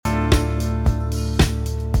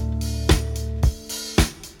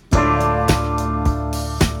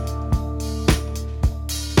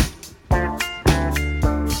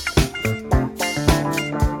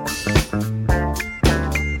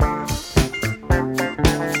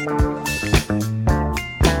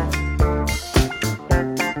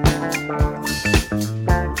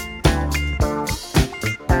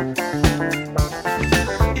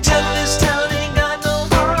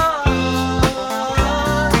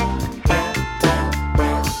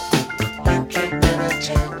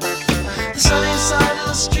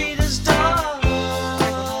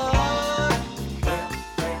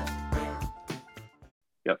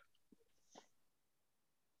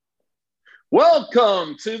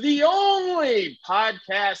Welcome to the only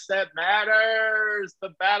podcast that matters, the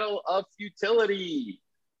Battle of Futility.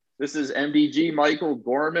 This is MDG Michael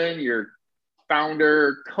Gorman, your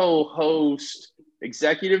founder, co-host,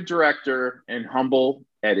 executive director, and humble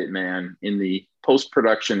edit man in the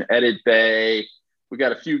post-production edit bay. We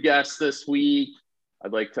got a few guests this week.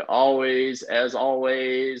 I'd like to as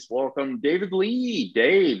always, welcome David Lee.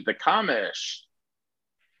 Dave, the Commish.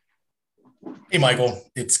 Hey, Michael.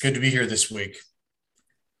 It's good to be here this week.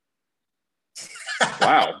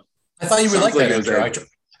 Wow. I thought you would like that intro.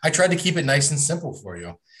 I tried to keep it nice and simple for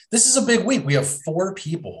you. This is a big week. We have 4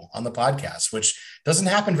 people on the podcast, which doesn't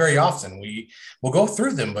happen very often. We'll go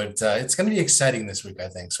through them, but it's going to be exciting this week, I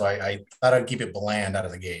think. So I thought I'd keep it bland out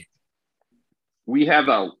of the gate. We have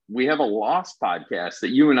a Lost podcast that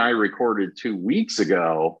you and I recorded 2 weeks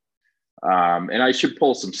ago. And I should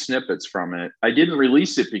pull some snippets from it. I didn't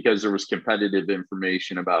release it because there was competitive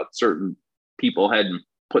information about certain people hadn't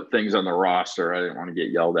put things on the roster. I didn't want to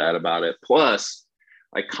get yelled at about it. Plus,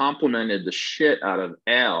 I complimented the shit out of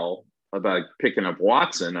Al about picking up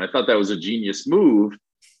Watson. I thought that was a genius move.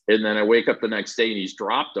 And then I wake up the next day and he's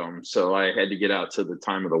dropped him. So I had to get out to the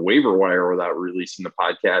time of the waiver wire without releasing the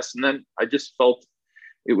podcast. And then I just felt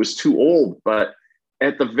it was too old. But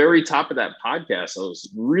at the very top of that podcast, I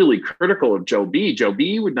was really critical of Joe B. Joe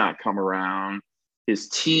B would not come around. His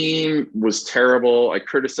team was terrible. I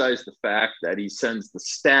criticized the fact that he sends the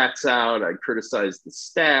stats out. I criticized the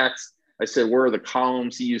stats. I said, where are the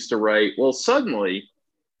columns he used to write? Well, suddenly,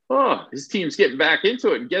 his team's getting back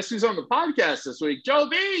into it. And guess who's on the podcast this week? Joe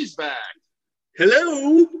B's back.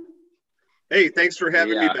 Hello. Hey, thanks for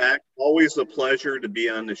having me back. Always a pleasure to be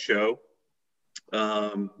on the show.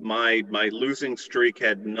 My losing streak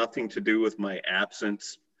had nothing to do with my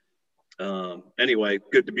absence. Anyway,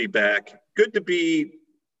 good to be back. Good to be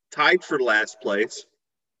tied for last place,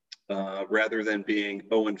 rather than being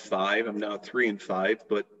 0-5. I'm now 3-5,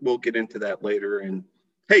 but we'll get into that later. And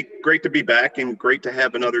hey, great to be back and great to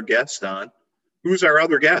have another guest on. Who's our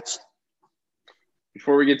other guest?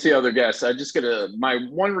 Before we get to the other guests, my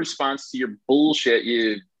one response to your bullshit,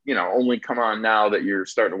 you know, only come on now that you're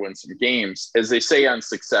starting to win some games. As they say on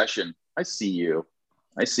Succession, I see you.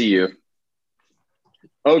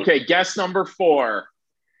 Okay, guest number 4.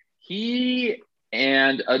 He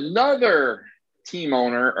and another team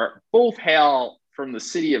owner are both hail from the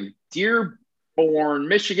city of Dearborn,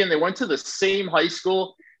 Michigan. They went to the same high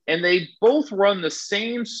school, and they both run the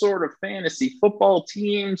same sort of fantasy football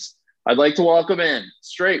teams. I'd like to welcome in,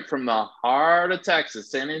 straight from the heart of Texas,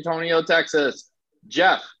 San Antonio, Texas,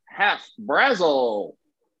 Jeff Hef Brazel.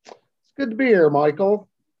 It's good to be here, Michael.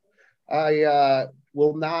 I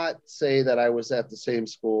will not say that I was at the same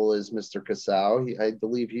school as Mr. Casal. I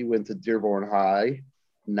believe he went to Dearborn High,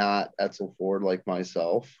 not Etzel Ford like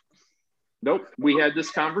myself. Nope. We had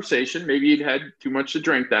this conversation. Maybe you'd had too much to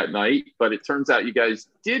drink that night, but it turns out you guys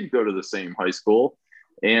did go to the same high school.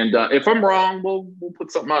 And if I'm wrong, we'll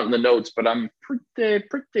put something out in the notes, but I'm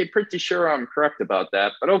pretty sure I'm correct about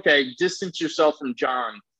that. But okay, distance yourself from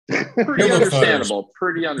John. Pretty understandable.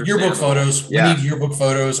 Yearbook photos. Yeah. We need yearbook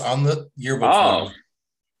photos on the yearbook photo.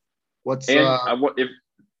 What's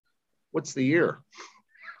the year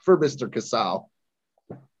for Mr. Casal?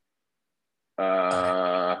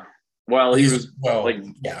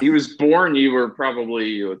 He was born. You were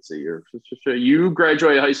probably, let's see, you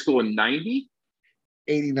graduated high school in 90?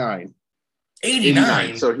 89.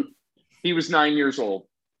 89. So he was 9 years old.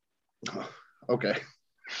 Okay.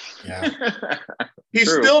 Yeah.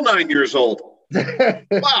 He's still 9 years old.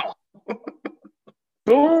 Wow.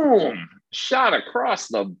 Boom. Shot across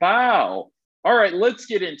the bow. All right, let's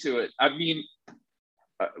get into it. I mean,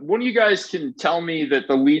 one of you guys can tell me that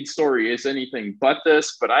the lead story is anything but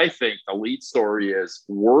this, but I think the lead story is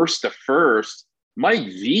worst to first. Mike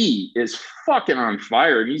V is fucking on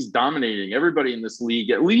fire, and he's dominating everybody in this league,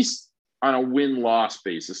 at least on a win-loss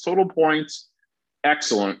basis. Total points,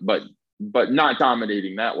 excellent, but not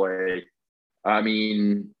dominating that way. I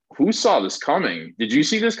mean, who saw this coming? Did you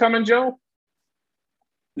see this coming, Joe?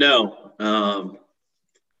 No.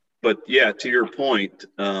 But yeah, to your point,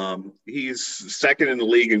 he's second in the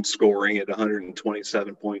league in scoring at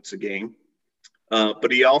 127 points a game.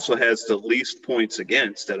 But he also has the least points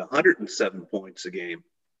against at 107 points a game.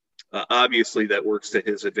 Obviously, that works to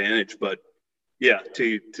his advantage. But yeah,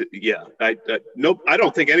 I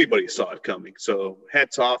don't think anybody saw it coming. So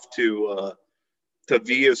hats off to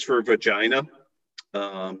V is for vagina,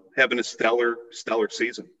 having a stellar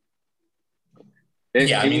season.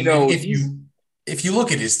 If you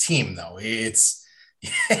look at his team, though, it's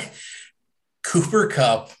Cooper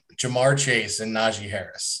Kupp, Jamar Chase, and Najee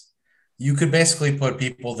Harris. You could basically put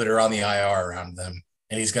people that are on the IR around them,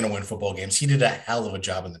 and he's going to win football games. He did a hell of a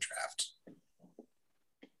job in the draft.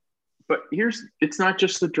 But it's not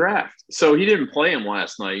just the draft. So he didn't play him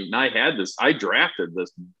last night, and I drafted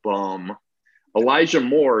this bum. Elijah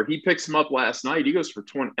Moore, he picks him up last night. He goes for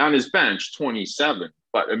 20 on his bench, 27.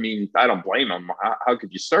 But I mean, I don't blame him. How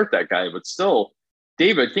could you start that guy? But still,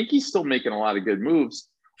 Dave, I think he's still making a lot of good moves.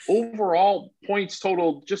 Overall points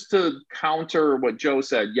total, just to counter what Joe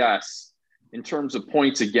said, yes, in terms of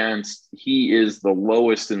points against, he is the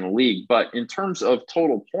lowest in the league. But in terms of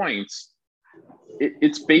total points,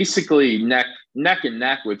 it's basically neck and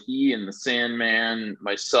neck with he and the Sandman,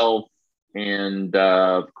 myself, and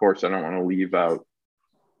of course, I don't want to leave out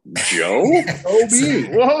Joe.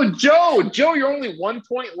 Whoa, Joe, you're only 1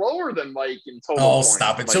 point lower than Mike in total. Oh,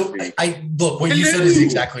 stop it! So I look, what you said is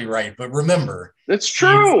exactly right, but remember, that's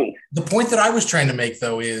true. The point that I was trying to make,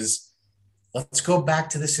 though, is let's go back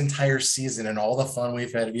to this entire season and all the fun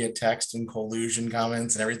we've had via text and collusion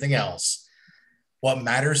comments and everything else. What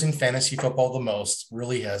matters in fantasy football the most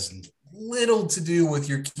really has little to do with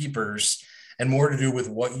your keepers and more to do with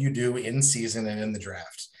what you do in season and in the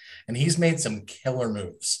draft. And he's made some killer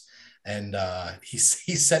moves. And he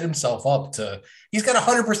set himself up he's got a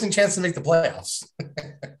 100% chance to make the playoffs,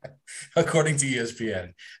 according to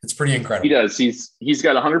ESPN. It's pretty incredible. He does. He's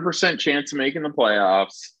got a 100% chance of making the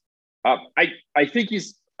playoffs. I think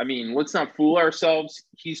let's not fool ourselves.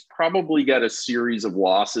 He's probably got a series of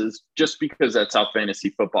losses just because that's how fantasy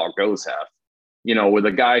football goes, with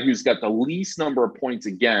a guy who's got the least number of points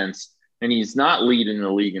against, and he's not leading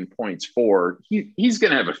the league in points for. He's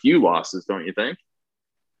going to have a few losses, don't you think?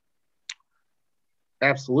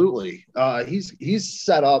 Absolutely. He's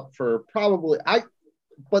set up for probably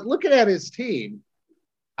but looking at his team,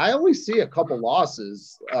 I only see a couple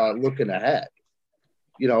losses looking ahead.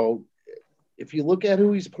 If you look at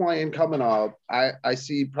who he's playing coming up, I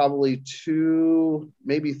see probably 2,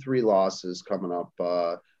 maybe 3 losses coming up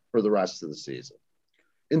for the rest of the season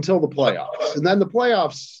until the playoffs. And then the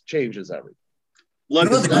playoffs changes everything.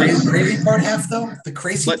 The crazy part, though? The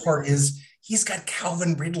crazy part is he's got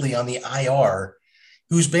Calvin Ridley on the IR,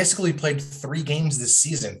 who's basically played 3 games this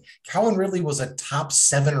season. Calvin Ridley was a top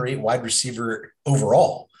 7 or 8 wide receiver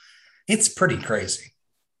overall. It's pretty crazy.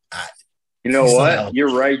 You know what?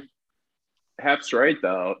 You're right. Hap's right,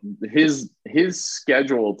 though. His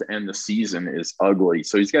schedule to end the season is ugly.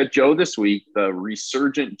 So he's got Joe this week, the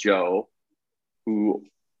resurgent Joe, who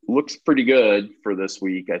looks pretty good for this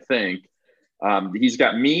week, I think. He's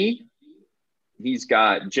got me. He's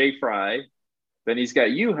got Jay Fry. Then he's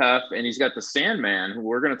got you, Hef, and he's got the Sandman, who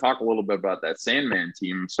we're going to talk a little bit about that Sandman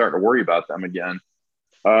team. I'm starting to worry about them again.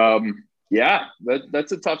 Yeah,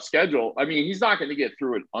 that's a tough schedule. I mean, he's not going to get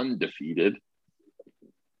through it undefeated.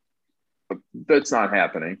 That's not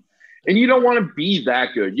happening. And you don't want to be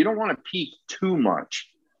that good. You don't want to peak too much.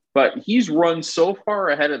 But he's run so far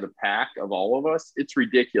ahead of the pack of all of us, it's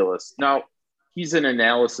ridiculous. Now, he's an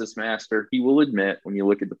analysis master. He will admit when you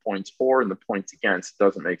look at the points for and the points against, it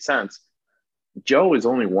doesn't make sense. Joe is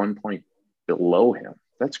only 1 point below him.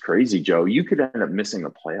 That's crazy, Joe. You could end up missing the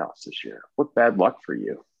playoffs this year. What bad luck for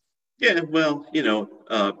you. Yeah, well,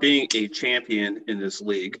 being a champion in this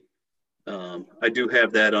league, I do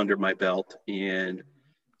have that under my belt. And,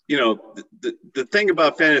 the thing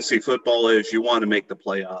about fantasy football is you want to make the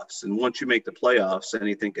playoffs. And once you make the playoffs,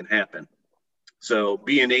 anything can happen. So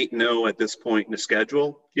being 8-0 at this point in the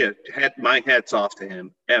schedule, my hat's off to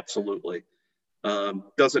him. Absolutely.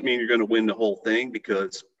 Doesn't mean you're going to win the whole thing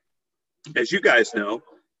because, as you guys know,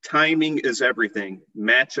 timing is everything.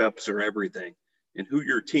 Matchups are everything. And who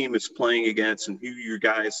your team is playing against and who your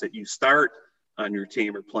guys that you start on your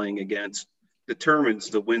team are playing against determines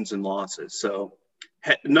the wins and losses. So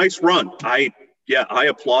nice run. I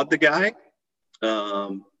applaud the guy.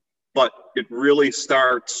 But it really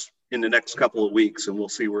starts in the next couple of weeks and we'll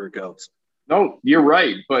see where it goes. No, you're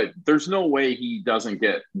right. But there's no way he doesn't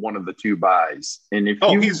get one of the 2 buys. And if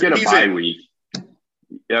you get a bye week,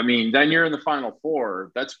 I mean, then you're in the Final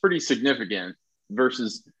Four. That's pretty significant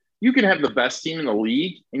versus you can have the best team in the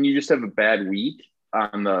league and you just have a bad week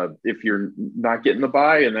if you're not getting the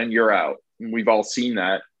bye and then you're out. And we've all seen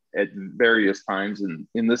that at various times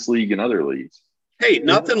in this league and other leagues. Hey,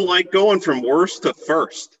 nothing like going from worst to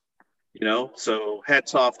first, so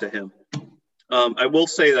hats off to him. I will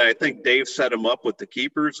say that I think Dave set him up with the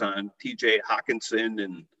keepers on TJ Hawkinson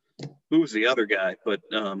and who's the other guy. But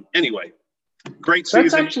anyway, great season.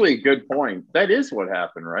 That's actually a good point. That is what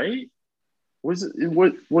happened, right? Was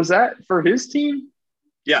that for his team?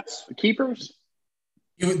 Yes. The keepers?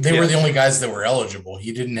 They were the only guys that were eligible.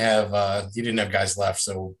 He didn't have guys left,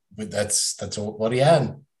 so that's what he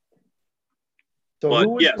had. So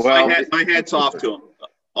but yes, my hat's off to him.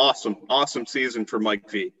 Awesome season for Mike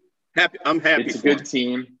V. I'm happy. It's a good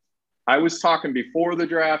team. I was talking before the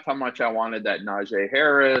draft how much I wanted that Najee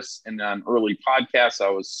Harris, and on early podcasts I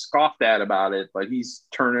was scoffed at about it, but he's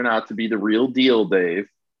turning out to be the real deal, Dave.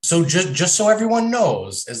 So just so everyone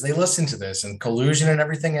knows, as they listen to this and collusion and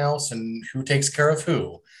everything else and who takes care of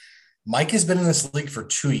who, Mike has been in this league for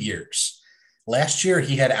 2 years. Last year,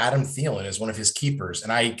 he had Adam Thielen as one of his keepers,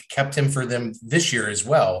 and I kept him for them this year as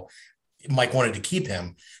well. Mike wanted to keep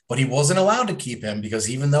him, but he wasn't allowed to keep him because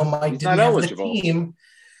even though Mike didn't have the team,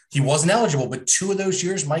 he wasn't eligible. But 2 of those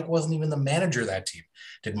years, Mike wasn't even the manager of that team.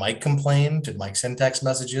 Did Mike complain? Did Mike send text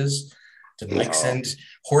messages? Did Mike send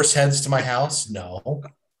horse heads to my house? No.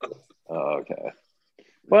 Okay.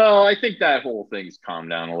 Well, I think that whole thing's calmed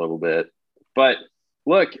down a little bit. But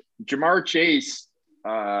look, Ja'Marr Chase,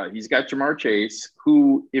 he's got Ja'Marr Chase,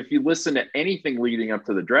 who, if you listen to anything leading up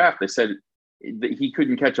to the draft, they said that he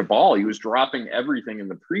couldn't catch a ball. He was dropping everything in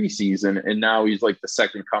the preseason, and now he's like the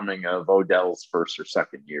second coming of Odell's first or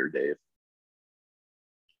second year, Dave.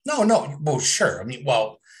 No. Well, sure.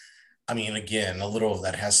 I mean, again, a little of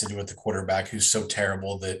that has to do with the quarterback who's so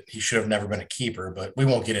terrible that he should have never been a keeper, but we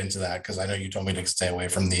won't get into that because I know you told me to stay away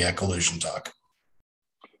from the collusion talk.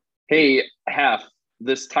 Hey, Hef,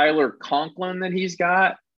 this Tyler Conklin that he's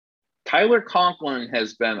got, Tyler Conklin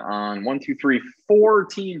has been on 4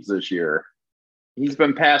 teams this year. He's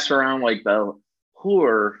been passed around like the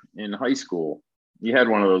whore in high school. You had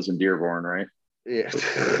one of those in Dearborn, right? Yeah,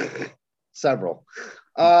 several.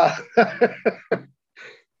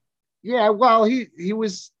 Yeah, well, he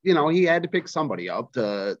was, he had to pick somebody up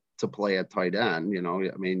to play at tight end.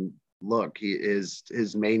 I mean, look,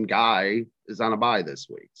 his main guy is on a bye this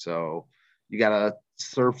week, so you got to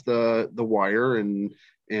surf the wire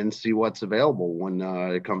and see what's available when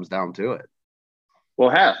it comes down to it.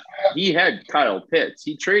 Well, he had Kyle Pitts.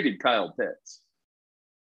 He traded Kyle Pitts.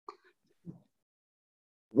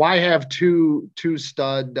 Why have two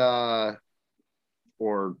stud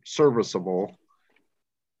or serviceable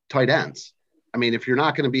tight ends? I mean, if you're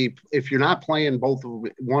not playing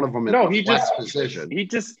one of them in the flex position, he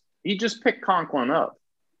just picked Conklin up.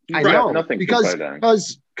 I know nothing because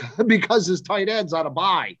his tight end's on a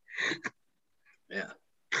bye. Yeah.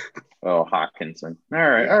 Oh, Hawkinson. All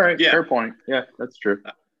right. Yeah. Fair point. Yeah, that's true.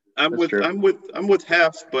 I'm with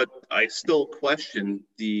Hef, but I still question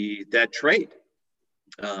that trade.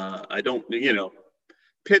 I don't,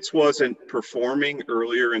 Pitts wasn't performing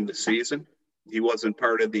earlier in the season. He wasn't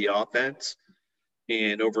part of the offense.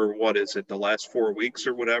 And over, the last 4 weeks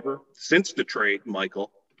or whatever, since the trade,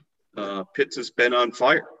 Michael, Pitts has been on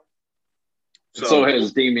fire. So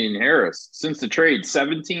has Damian Harris. Since the trade,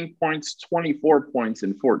 17 points, 24 points,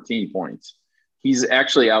 and 14 points. He's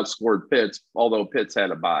actually outscored Pitts, although Pitts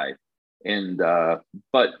had a bye. And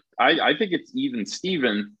but I think it's even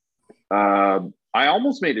Steven. I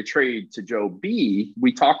almost made a trade to Joe B.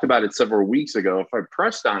 We talked about it several weeks ago. If I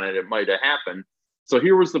pressed on it, it might have happened. So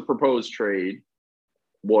here was the proposed trade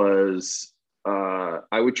was I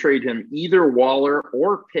would trade him either Waller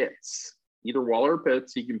or Pitts. Either Waller or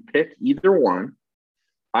Pitts. He can pick either one.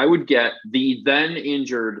 I would get the then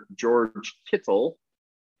injured George Kittle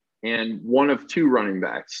and one of 2 running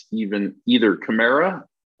backs, either Kamara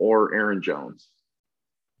or Aaron Jones.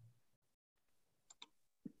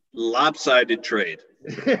 Lopsided trade.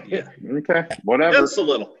 Yeah. Okay. Whatever. Just a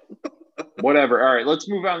little. Whatever. All right. Let's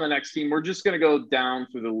move on to the next team. We're just going to go down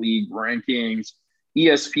through the league rankings.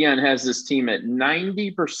 ESPN has this team at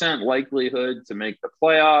 90% likelihood to make the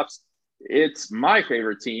playoffs. It's my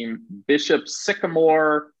favorite team, Bishop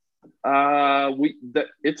Sycamore.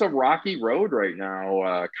 It's a rocky road right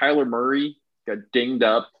now. Kyler Murray got dinged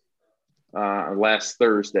up last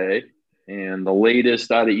Thursday, and the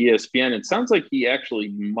latest out of ESPN, it sounds like he actually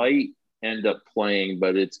might end up playing,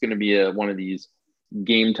 but it's going to be one of these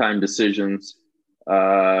game time decisions.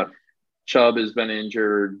 Chubb has been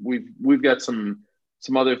injured. We've got some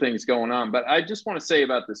other things going on, but I just want to say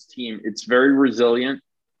about this team, it's very resilient.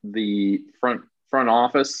 The front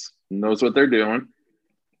office knows what they're doing.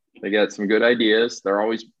 They got some good ideas. They're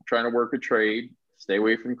always trying to work a trade, stay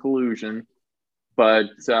away from collusion. But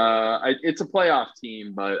it's a playoff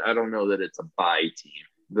team, but I don't know that it's a bye team.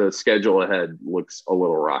 The schedule ahead looks a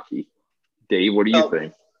little rocky. Dave, what do you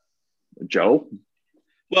think? Joe?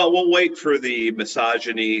 Well, we'll wait for the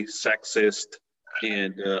misogyny, sexist,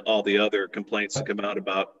 and all the other complaints to come out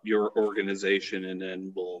about your organization, and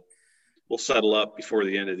then we'll settle up before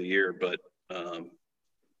the end of the year. But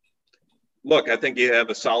look, I think you have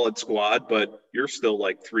a solid squad, but you're still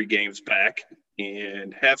like 3 games back,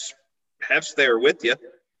 and Hef's there with you.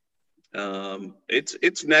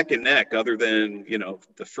 It's neck and neck. Other than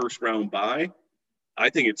the first round bye, I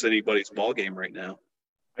think it's anybody's ball game right now.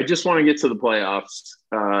 I just want to get to the playoffs.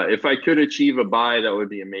 If I could achieve a bye, that would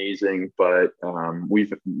be amazing. But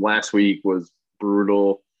last week was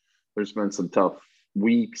brutal. There's been some tough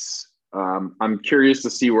weeks. I'm curious to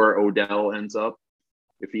see where Odell ends up.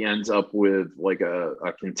 If he ends up with like a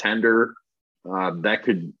contender, that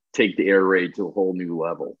could take the air raid to a whole new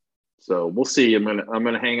level. So we'll see. I'm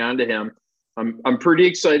gonna hang on to him. I'm pretty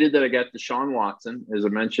excited that I got Deshaun Watson, as I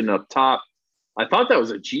mentioned up top. I thought that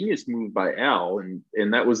was a genius move by Al,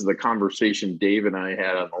 and that was the conversation Dave and I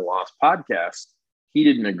had on the Lost podcast. He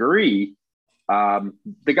didn't agree.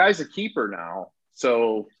 The guy's a keeper now,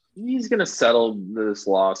 so he's going to settle this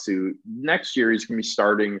lawsuit. Next year, he's going to be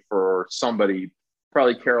starting for somebody,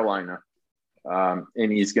 probably Carolina,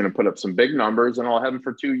 and he's going to put up some big numbers, and I'll have him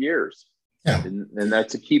for 2 years. Yeah. And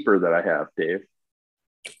that's a keeper that I have, Dave.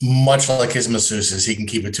 Much like his masseuses, he can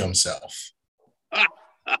keep it to himself.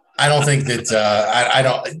 I don't think that I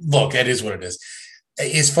don't look. It is what it is.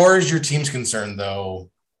 As far as your team's concerned,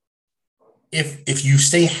 though, if you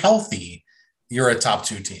stay healthy, you're a top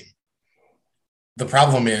 2 team. The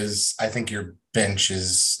problem is, I think your bench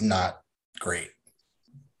is not great.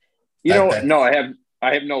 No, I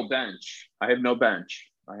have no bench. I have no bench.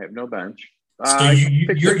 So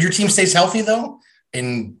your team stays healthy though,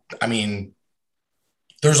 and I mean,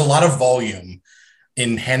 there's a lot of volume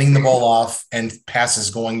in handing the ball off and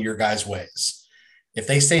passes going your guys' ways. If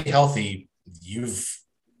they stay healthy,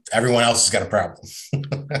 everyone else has got a problem.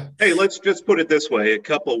 Hey, let's just put it this way. A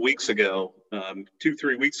couple of weeks ago,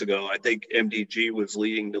 2-3 weeks ago, I think MDG was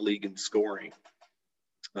leading the league in scoring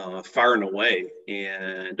far and away.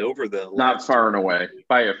 And over the not far and away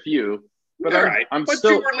by a few, but I'm but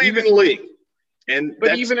still, you were leaving the league.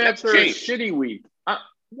 But even after a shitty week,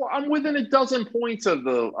 I'm within a dozen points of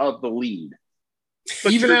the lead.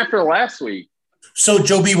 But even after last week. So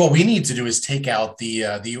Joe B, what we need to do is take out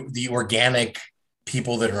the organic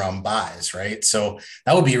people that are on buys, right? So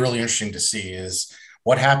that would be really interesting to see is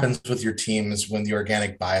what happens with your teams when the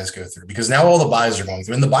organic buys go through, because now all the buys are going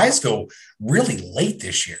through, and the buys go really late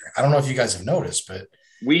this year. I don't know if you guys have noticed, but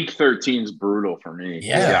week 13 is brutal for me.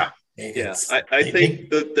 Yeah. I think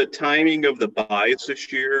the timing of the buys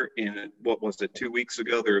this year, and what was it, 2 weeks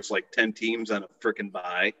ago, there was like 10 teams on a freaking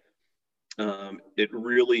buy. It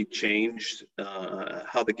really changed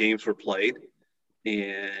how the games were played.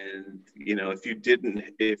 And,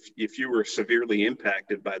 if you were severely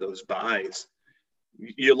impacted by those buys,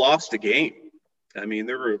 you lost a game. I mean,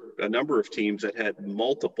 there were a number of teams that had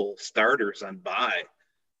multiple starters on buy,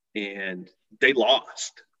 and they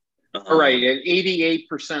lost. All right, an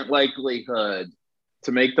 88% likelihood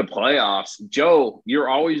to make the playoffs. Joe, you're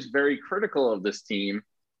always very critical of this team.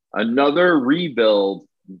 Another rebuild,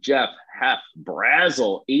 Jeff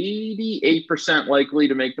Brazel, 88% likely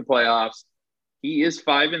to make the playoffs. He is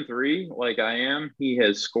 5-3, like I am. He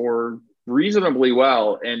has scored reasonably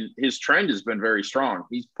well, and his trend has been very strong.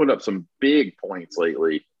 He's put up some big points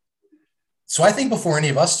lately. So I think before any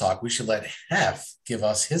of us talk, we should let Hef give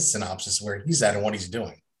us his synopsis of where he's at and what he's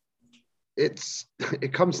doing.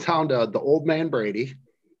 It comes down to the old man Brady.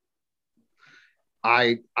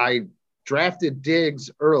 I drafted Diggs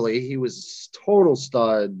early. He was total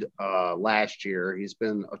stud last year. He's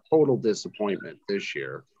been a total disappointment this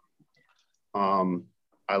year.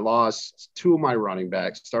 I lost 2 of my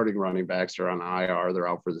starting running backs are on IR. They're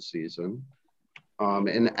out for the season.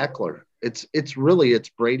 And Eckler. It's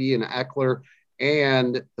Brady and Eckler,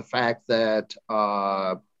 and the fact that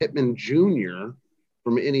Pittman Jr.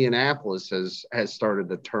 from Indianapolis has started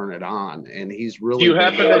to turn it on, and he's really. Do you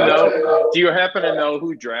happen to know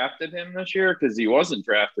who drafted him this year? Because he wasn't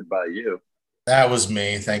drafted by you. That was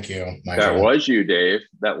me. Thank you, Michael. That was you, Dave.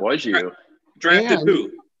 That was you. Drafted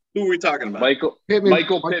who? Who are we talking about? Michael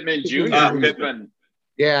Pittman Jr. Pittman.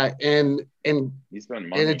 Yeah, and he's been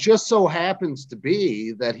money. And it just so happens to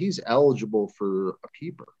be that he's eligible for a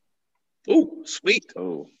keeper. Oh, sweet.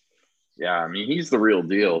 Oh, yeah. I mean, he's the real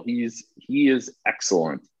deal. He is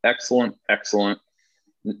excellent. Look,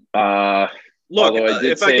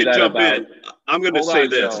 if I could jump in, I'm going to say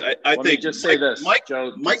this. I think just say this. Mike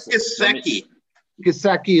Gesicki.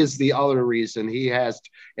 Gesicki is the other reason he has,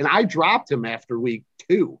 and I dropped him after week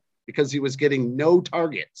 2 because he was getting no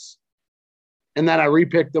targets. And then I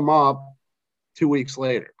repicked him up 2 weeks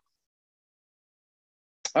later.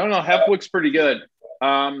 I don't know. Hef looks pretty good.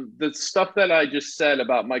 The stuff that I just said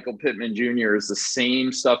about Michael Pittman Jr. is the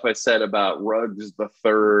same stuff I said about Ruggs the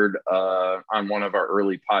third on one of our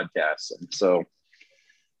early podcasts. And so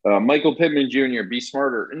Michael Pittman Jr., be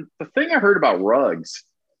smarter. And the thing I heard about Ruggs,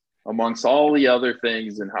 amongst all the other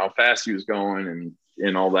things and how fast he was going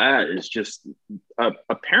and all that is just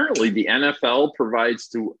apparently the NFL provides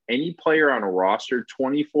to any player on a roster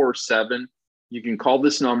 24/7. You can call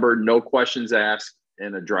this number, no questions asked,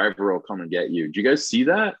 and a driver will come and get you. Do you guys see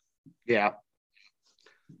that? Yeah.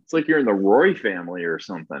 It's like you're in the Roy family or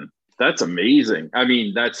something. That's amazing. I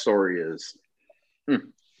mean, that story is.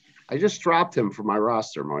 I just dropped him from my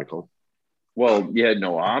roster, Michael. Well, you had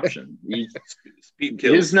no option. He's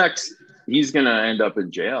going to end up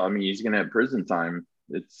in jail. I mean, he's going to have prison time.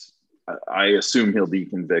 I assume he'll be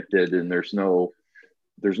convicted, and there's no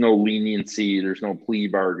leniency. There's no plea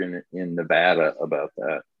bargain in Nevada about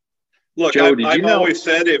that. Look, Joe, I've always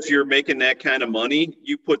said if you're making that kind of money,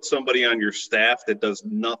 you put somebody on your staff that does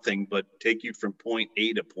nothing but take you from point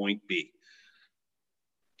A to point B.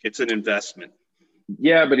 It's an investment.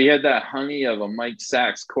 Yeah, but he had that honey of a Mike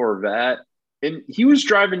Sachs Corvette, and he was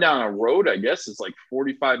driving down a road, I guess it's like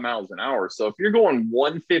 45 miles an hour. So if you're going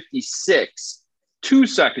 156 2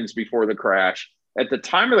 seconds before the crash, at the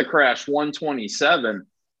time of the crash, 127,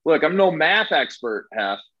 look, I'm no math expert,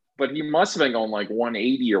 but he must have been going like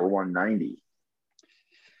 180 or 190.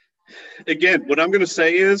 Again, what I'm going to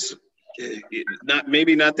say is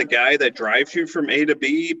maybe not the guy that drives you from A to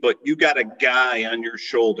B, but you got a guy on your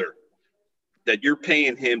shoulder that you're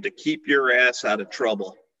paying him to keep your ass out of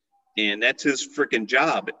trouble. And that's his freaking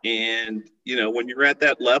job. And, when you're at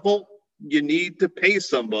that level, you need to pay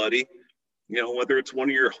somebody, whether it's one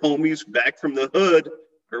of your homies back from the hood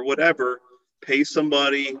or whatever, pay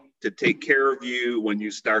somebody to take care of you when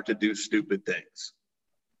you start to do stupid things.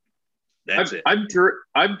 That's it.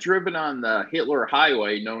 I've driven on the Hitler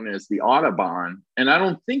Highway known as the Autobahn, and I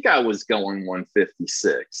don't think I was going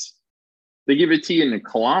 156. They give it to you in a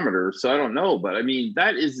kilometer, so I don't know. But, I mean,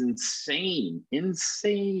 that is insane.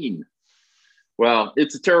 Insane. Well,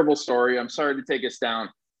 it's a terrible story. I'm sorry to take us down.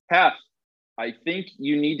 Hef, I think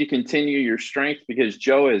you need to continue your strength because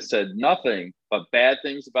Joe has said nothing but bad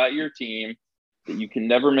things about your team, that you can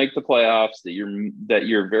never make the playoffs, that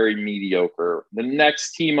you're very mediocre. The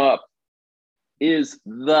next team up is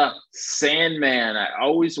the Sandman. I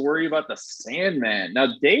always worry about the Sandman. Now,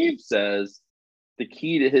 Dave says the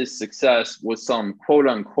key to his success was some quote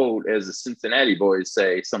unquote, as the Cincinnati boys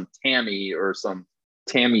say, some Tammy or some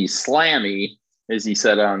Tammy Slammy, as he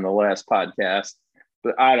said on the last podcast.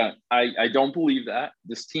 But I don't believe that.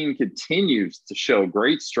 This team continues to show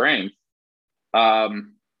great strength.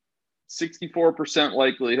 64%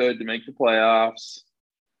 likelihood to make the playoffs.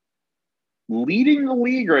 Leading the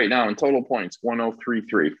league right now in total points,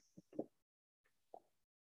 103.3.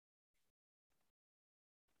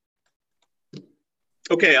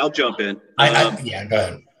 Okay, I'll jump in. Yeah, go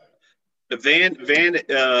ahead. Van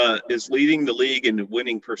is leading the league in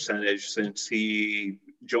winning percentage since he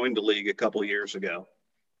joined the league a couple of years ago.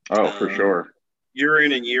 Oh, for sure. Year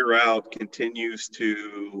in and year out, continues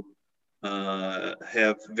to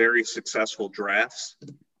have very successful drafts.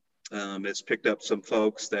 Has picked up some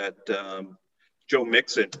folks that Joe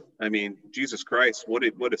Mixon. I mean, Jesus Christ, what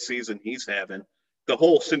a season he's having. The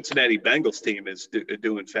whole Cincinnati Bengals team is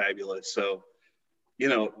doing fabulous. So,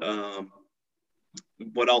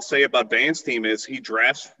 what I'll say about Van's team is he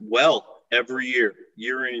drafts well every year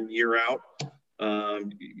in, year out.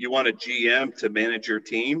 You want a GM to manage your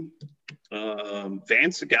team.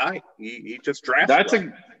 Van's the guy. He just drafts.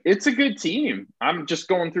 It's a good team. I'm just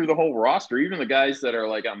going through the whole roster. Even the guys that are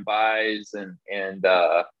like on buys and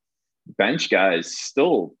bench guys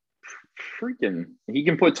still freaking. He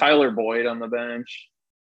can put Tyler Boyd on the bench.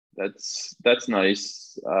 That's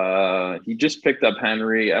nice. He just picked up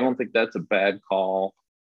Henry. I don't think that's a bad call.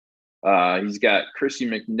 He's got Chrissy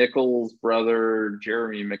McNichols' brother,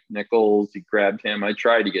 Jeremy McNichols. He grabbed him. I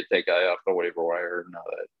tried to get that guy off the waiver wire. Now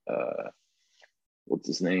that what's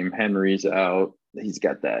his name? Henry's out. He's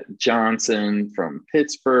got that Johnson from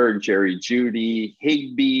Pittsburgh, Jerry Jeudy,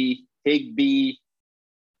 Higbee.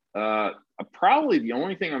 Probably the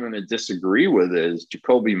only thing I'm going to disagree with is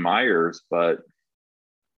Jacoby Myers, but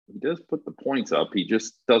he does put the points up. He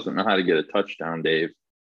just doesn't know how to get a touchdown, Dave.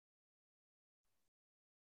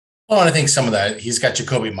 Well, I think some of that, he's got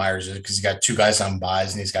Jacoby Myers because he's got two guys on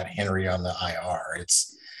buys and he's got Henry on the IR.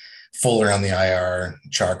 It's Fuller on the IR,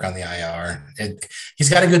 Chark on the IR. He's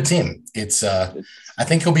got a good team. I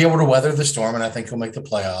think he'll be able to weather the storm, and I think he'll make the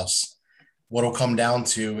playoffs. What will come down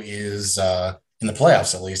to is, in the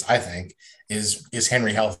playoffs at least, I think, is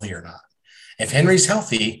Henry healthy or not? If Henry's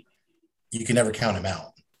healthy, you can never count him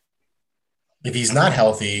out. If he's not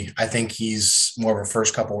healthy, I think he's more of a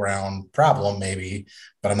first couple round problem maybe,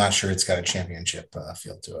 but I'm not sure it's got a championship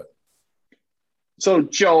feel to it. So,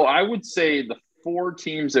 Joe, I would say the four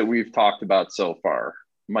teams that we've talked about so far,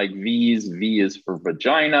 Mike V's. V is for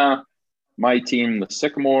vagina. My team, the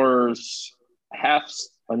Sycamores. Half's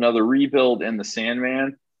another rebuild, and the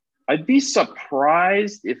Sandman. I'd be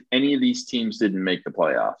surprised if any of these teams didn't make the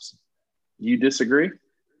playoffs. You disagree,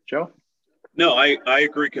 Joe? No, I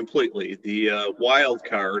agree completely. The wild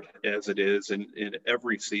card, as it is in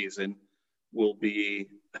every season, will be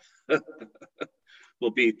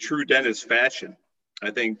true Dennis fashion.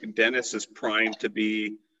 I think Dennis is primed to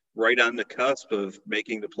be right on the cusp of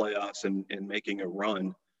making the playoffs and making a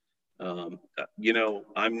run. You know,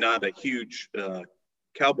 I'm not a huge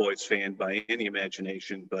Cowboys fan by any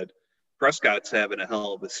imagination, but Prescott's having a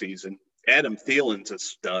hell of a season. Adam Thielen's a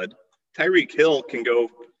stud. Tyreek Hill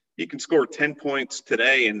he can score 10 points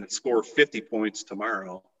today and score 50 points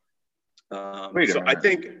tomorrow. I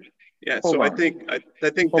think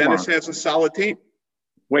Dennis has a solid team.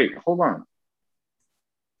 Wait, hold on.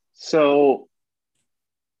 So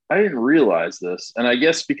I didn't realize this, and I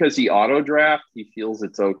guess because he auto draft, he feels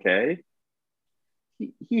it's okay.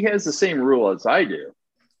 He has the same rule as I do.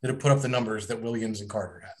 That put up the numbers that Williams and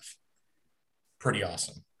Carter have. Pretty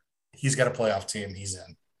awesome. He's got a playoff team. He's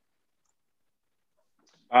in.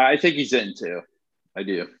 I think he's in too. I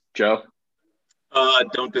do. Joe?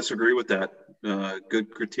 Don't disagree with that. Good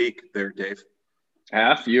critique there, Dave.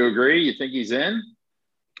 Half, you agree? You think he's in?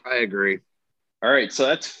 I agree. All right, so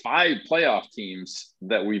that's 5 playoff teams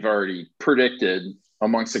that we've already predicted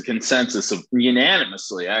amongst the consensus of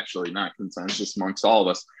unanimously, actually, not consensus amongst all of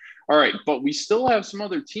us. All right, but we still have some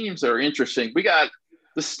other teams that are interesting. We got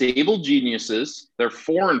the Stable Geniuses. They're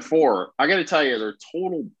 4-4. I got to tell you, their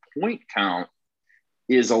total point count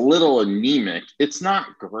is a little anemic. It's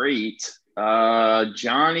not great.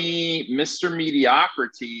 Johnny, Mr.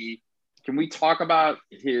 Mediocrity, can we talk about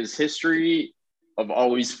his history of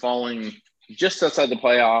always falling just outside the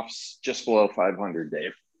playoffs, just below 500,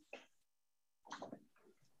 Dave?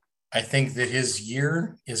 I think that his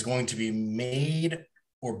year is going to be made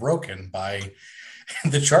or broken by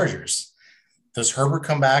the Chargers. Does Herbert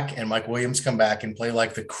come back and Mike Williams come back and play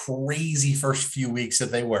like the crazy first few weeks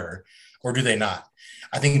that they were, or do they not?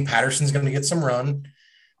 I think Patterson's going to get some run.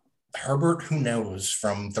 Herbert, who knows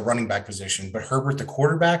from the running back position, but Herbert, the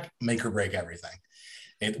quarterback, make or break everything.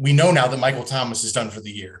 We know now that Michael Thomas is done for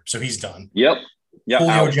the year, so he's done. Yep.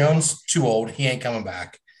 Julio Jones, too old. He ain't coming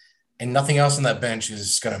back. And nothing else on that bench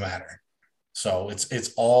is going to matter. So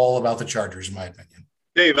it's all about the Chargers, in my opinion.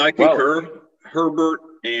 Dave, I concur. Well, Herbert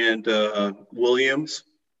and Williams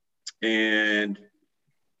and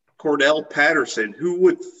Cordell Patterson, who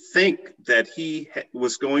would think that he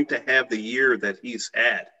was going to have the year that he's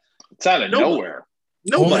had? It's out of nowhere.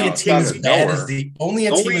 Nobody. Only a team as bad as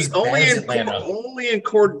Atlanta. Only in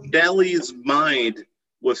Cordelli's mind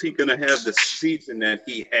was he going to have the season that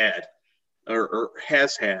he had or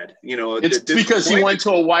has had. You know, it's because he went to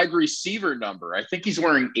a wide receiver number. I think he's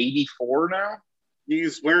wearing 84 now.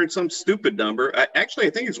 He's wearing some stupid number. I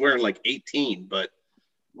think he's wearing like 18, but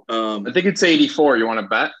I think it's 84. You want to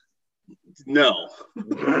bet? No.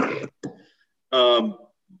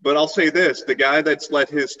 But I'll say this, the guy that's let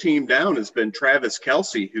his team down has been Travis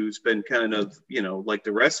Kelce, who's been kind of, you know, like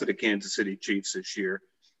the rest of the Kansas City Chiefs this year.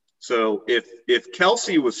 So if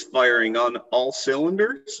Kelce was firing on all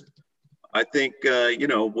cylinders, I think, you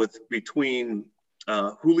know, between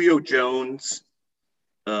Julio Jones,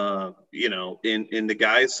 you know, in the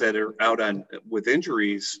guys that are out with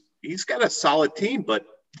injuries, he's got a solid team, but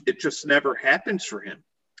it just never happens for him,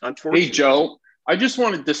 unfortunately. Hey, Joe. I just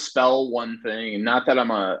want to dispel one thing, and not that I'm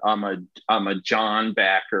a John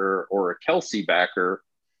backer or a Kelce backer,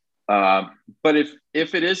 but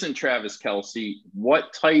if it isn't Travis Kelce,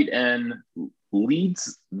 what tight end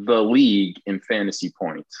leads the league in fantasy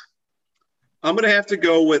points? I'm going to have to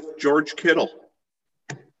go with George Kittle.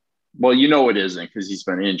 Well, you know it isn't because he's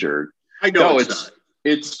been injured. I know it's not.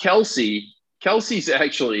 It's Kelce. Kelce's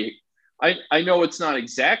actually. I know it's not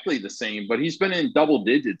exactly the same, but he's been in double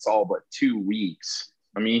digits all but 2 weeks.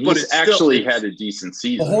 I mean, he's actually had a decent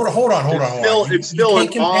season. Well, hold on.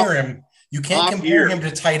 You can't compare him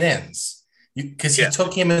to tight ends because he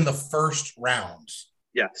took him in the first round.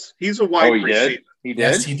 Yes, he's a wide receiver. He did?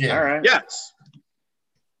 Yes, he did. All right. Yes.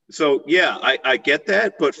 So, yeah, I get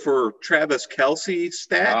that, but for Travis Kelce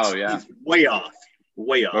stats, he's way off.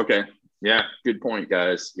 Way off. Okay. Yeah, good point,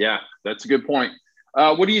 guys. Yeah, that's a good point.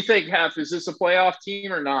 What do you think, Hef? Is this a playoff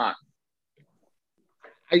team or not?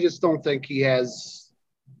 I just don't think he has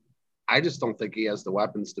the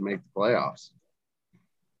weapons to make the playoffs.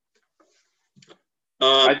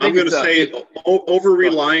 I'm going to say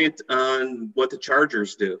over-reliant on what the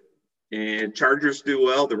Chargers do. And Chargers do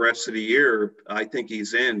well the rest of the year, I think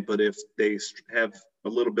he's in. But if they have a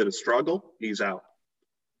little bit of struggle, he's out.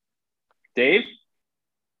 Dave?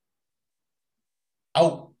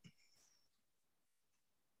 Oh.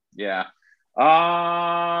 Yeah.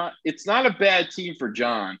 It's not a bad team for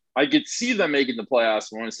John. I could see them making the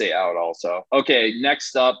playoffs. I want to say out also. Okay,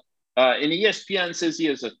 next up, and ESPN says he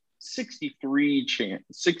has a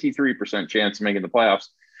 63% chance of making the playoffs.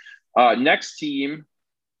 Next team,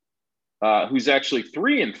 who's actually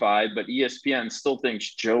 3-5, but ESPN still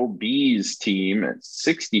thinks Joe B's team at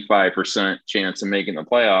 65% chance of making the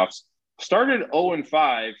playoffs. Started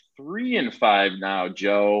 0-5, 3-5 now,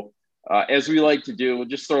 Joe. As we like to do, we'll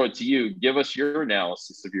just throw it to you. Give us your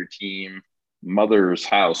analysis of your team, Mother's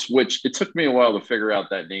House, which it took me a while to figure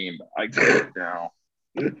out that name. But I get it now.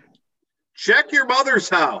 Check your mother's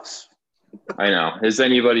house. I know. Has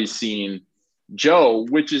anybody seen Joe,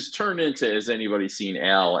 which is turned into Has anybody seen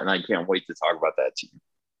Al? And I can't wait to talk about that team.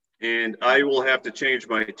 And I will have to change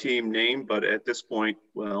my team name, but at this point,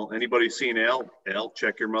 well, anybody seen Al? Al,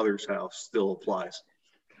 check your mother's house still applies.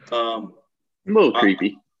 A little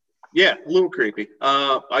creepy. Yeah, a little creepy.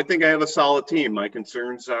 I think I have a solid team. My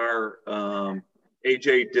concerns are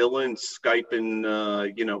A.J. Dillon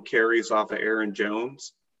Skyping, carries off of Aaron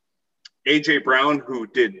Jones. A.J. Brown, who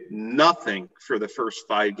did nothing for the first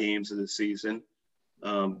 5 games of the season,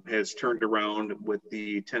 has turned around with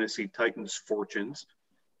the Tennessee Titans' fortunes.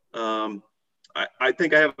 I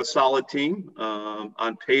think I have a solid team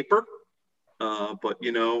on paper, but,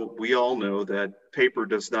 we all know that paper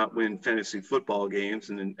does not win fantasy football games,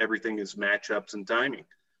 and then everything is matchups and timing.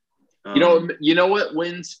 You know what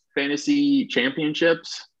wins fantasy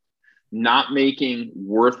championships? Not making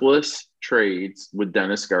worthless trades with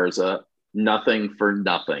Dennis Garza. Nothing for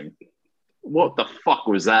nothing. What the fuck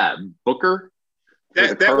was that? Booker?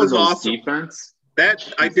 That was awesome. Defense?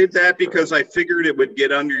 I did that because I figured it would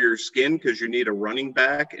get under your skin because you need a running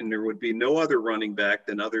back, and there would be no other running back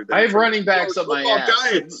than I have running backs up my ass.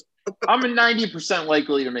 Giants. I'm a 90%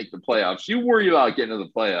 likely to make the playoffs. You worry about getting to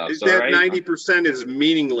the playoffs. That 90% is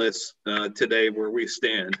meaningless today where we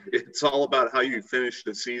stand. It's all about how you finish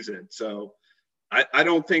the season. So I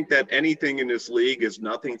don't think that anything in this league is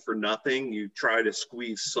nothing for nothing. You try to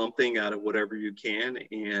squeeze something out of whatever you can.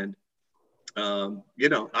 And, I'm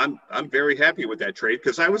very happy with that trade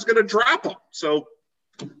because I was going to drop him. So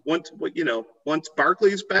once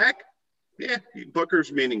Barkley's back, yeah, Booker's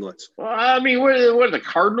meaningless. I mean, what are the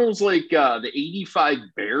Cardinals like? The 85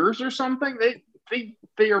 Bears or something?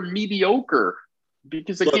 They are mediocre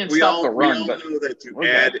because they can't stop the run.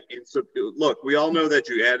 We all know that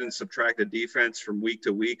you add and subtract a defense from week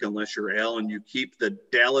to week, unless you're Al, and you keep the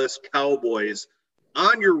Dallas Cowboys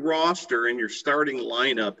on your roster in your starting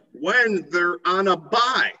lineup when they're on a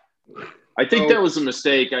bye. I think that was a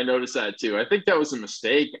mistake. I noticed that too. I think that was a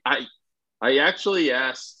mistake. I actually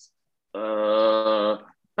asked. I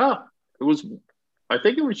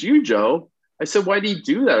think it was you, Joe. I said, why did he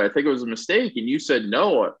do that? I think it was a mistake. And you said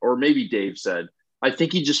no, or maybe Dave said, I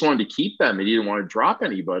think he just wanted to keep them. He didn't want to drop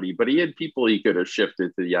anybody, but he had people he could have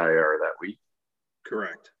shifted to the IR that week.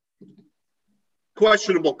 Correct.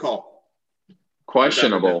 Questionable call.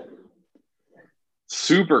 Questionable.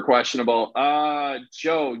 Super questionable.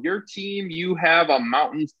 Joe, your team, you have a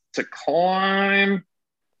mountain to climb,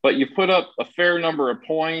 but you put up a fair number of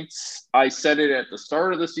points. I said it at the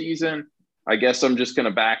start of the season. I guess I'm just going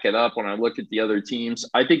to back it up when I look at the other teams.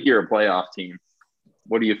 I think you're a playoff team.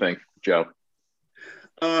 What do you think, Joe?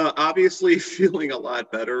 Obviously feeling a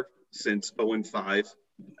lot better since 0-5.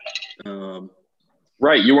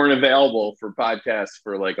 Right. You weren't available for podcasts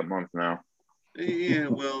for like a month now. Yeah,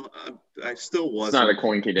 well, I still wasn't. It's not a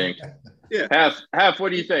coinky dink. Yeah. Half, what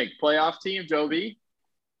do you think? Playoff team, Joe B?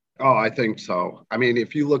 Oh, I think so. I mean,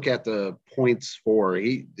 if you look at the points for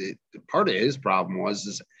part of his problem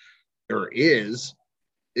is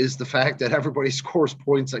the fact that everybody scores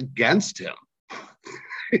points against him.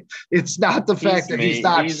 It's not the fact that he's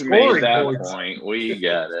not scoring made that points. Point. We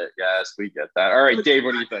get it. Yes, we get that. All right, Dave,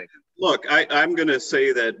 what do you think? Look, I'm going to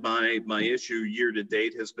say that my issue year to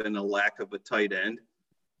date has been a lack of a tight end.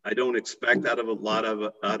 I don't expect out of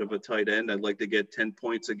a tight end. I'd like to get 10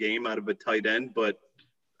 points a game out of a tight end, but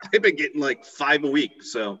I've been getting like 5 a week.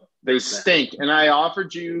 So they stink. And I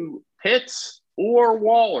offered you Pitts or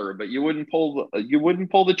Waller, but you wouldn't pull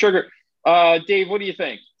the trigger. Dave, what do you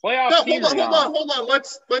think? Playoff team? Hold on.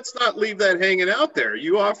 Let's not leave that hanging out there.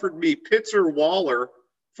 You offered me Pitts or Waller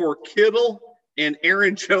for Kittle and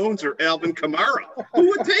Aaron Jones or Alvin Kamara. Who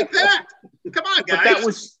would take that? Come on,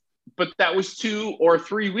 guys. But that was 2 or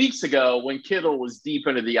 3 weeks ago when Kittle was deep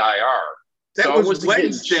into the IR. That was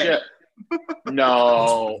Wednesday.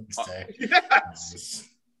 No. Yes.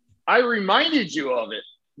 I reminded you of it.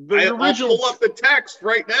 I'll pull up the text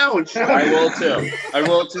right now and show you. I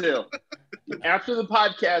will too. After the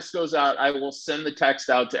podcast goes out, I will send the text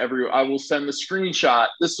out to everyone. I will send the screenshot.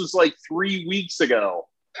 This was like 3 weeks ago.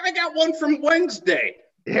 I got one from Wednesday.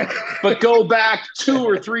 Yeah. But go back 2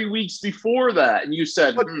 or 3 weeks before that, and you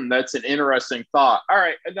said, that's an interesting thought. All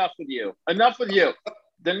right, enough with you. Enough with you.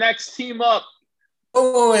 The next team up.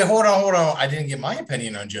 Oh, wait, hold on. I didn't get my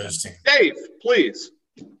opinion on Joe's team. Dave, please.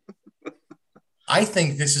 I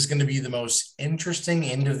think this is going to be the most interesting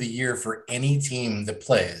end of the year for any team that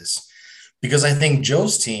plays, because I think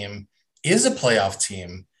Joe's team is a playoff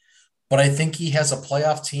team, but I think he has a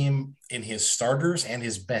playoff team in his starters and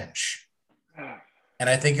his bench. And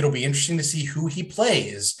I think it'll be interesting to see who he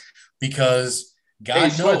plays, because God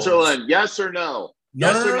knows. Switzerland, yes or no?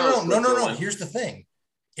 No. Here's the thing.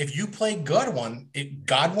 If you play Godwin and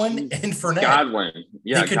Fournette,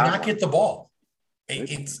 they could not get the ball.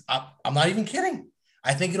 I'm not even kidding.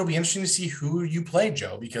 I think it'll be interesting to see who you play,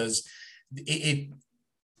 Joe, because it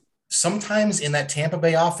sometimes in that Tampa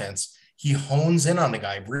Bay offense, he hones in on the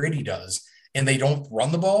guy, Brady does, and they don't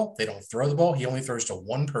run the ball. They don't throw the ball. He only throws to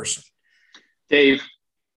one person. Dave,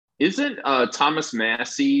 isn't Thomas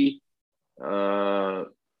Massey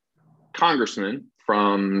congressman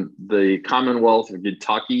from the Commonwealth of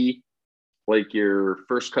Kentucky like your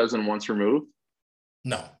first cousin once removed?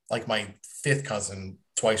 No, like my fifth cousin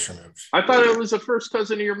twice removed. I thought it was a first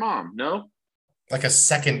cousin of your mom. No? Like a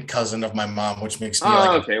second cousin of my mom, which makes me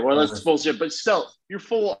okay. Well, that's bullshit. But still, you're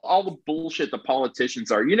full of all the bullshit the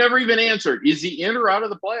politicians are. You never even answered. Is he in or out of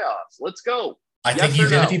the playoffs? Let's go. I think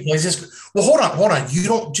he's in if he plays this. Well, hold on. You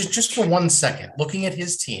don't just for 1 second, looking at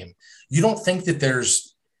his team, you don't think that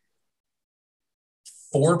there's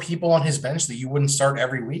 4 people on his bench that you wouldn't start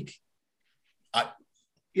every week?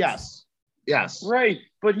 Yes. Right.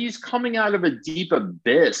 But he's coming out of a deep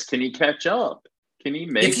abyss. Can he catch up? Can he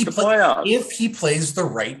make the playoffs? If he plays the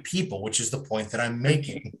right people, which is the point that I'm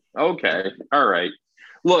making. Okay. All right.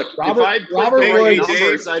 Look, I'd win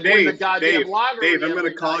the goddamn lottery. Dave, I'm going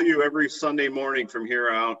to call you every Sunday morning from here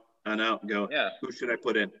out and go, who should I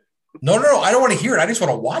put in? No, I don't want to hear it. I just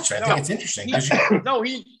want to watch it. I think it's interesting.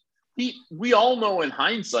 We all know in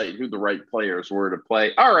hindsight who the right players were to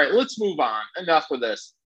play. All right, let's move on. Enough of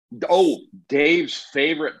this. Oh, Dave's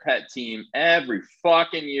favorite pet team every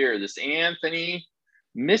fucking year. This Anthony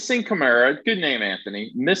missing Kamara. Good name,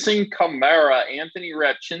 Anthony. Missing Kamara. Anthony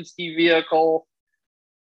Repchinski vehicle.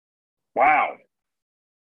 Wow.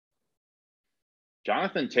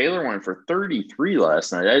 Jonathan Taylor went for 33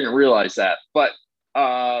 last night. I didn't realize that. But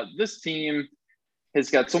this team has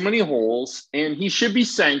got so many holes, and he should be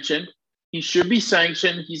sanctioned.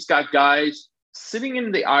 He's got guys sitting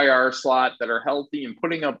in the IR slot that are healthy and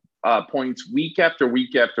putting up points week after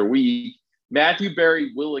week after week. Matthew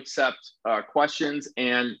Berry will accept questions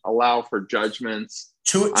and allow for judgments.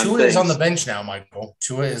 Tua is on the bench now, Michael.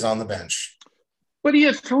 Tua is on the bench. But he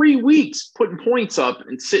had 3 weeks putting points up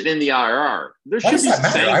and sitting in the IR. There should be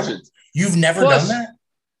sanctions. You've never done that?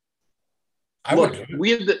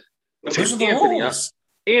 We have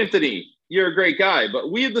Anthony, you're a great guy,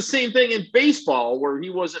 but we had the same thing in baseball where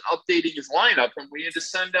he wasn't updating his lineup and we had to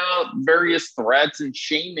send out various threats and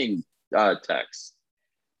shaming texts.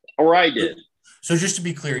 Or I did. So just to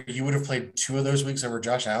be clear, you would have played 2 of those weeks over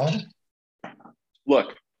Josh Allen?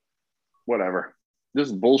 Look, whatever. This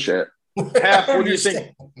is bullshit. Half, what do you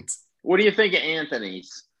think? What do you think of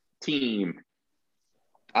Anthony's team?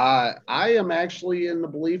 I am actually in the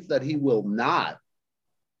belief that he will not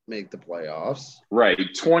make the playoffs. Right,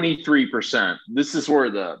 23%. This is where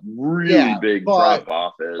the really big drop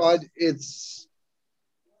off is. But it's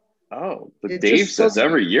Dave says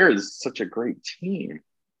every year this is such a great team.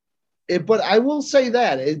 But I will say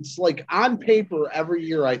that it's like on paper every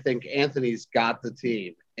year I think Anthony's got the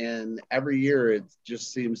team, and every year it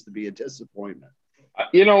just seems to be a disappointment.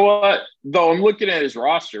 You know what? Though I'm looking at his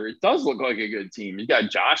roster, it does look like a good team. You got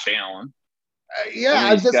Josh Allen.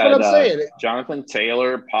 That's what I'm saying. Jonathan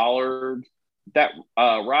Taylor, Pollard. That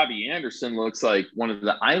Robbie Anderson looks like one of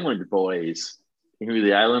the Island boys. You know who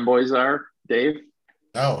the Island boys are, Dave?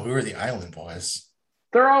 No, who are the Island boys?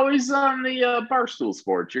 They're always on the Barstool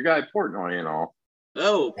Sports. Your guy Portnoy and all.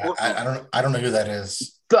 Oh, I don't know who that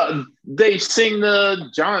is. They sing the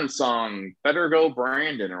John song, "Better Go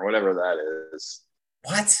Brandon" or whatever that is.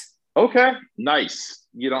 What? Okay, nice.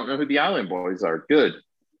 You don't know who the Island boys are. Good.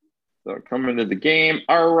 So coming to the game.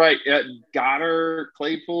 All right, Goddard,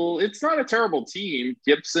 Claypool. It's not a terrible team.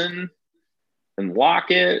 Gibson and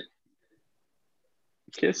Lockett.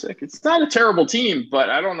 Kissick. It's not a terrible team, but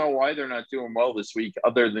I don't know why they're not doing well this week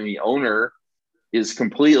other than the owner is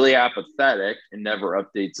completely apathetic and never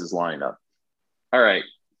updates his lineup. All right.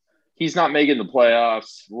 He's not making the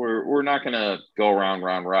playoffs. We're not going to go around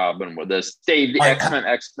round robin with this. Dave, the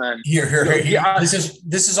X-Men. Here.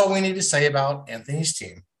 This is all we need to say about Anthony's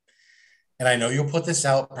team. And I know you'll put this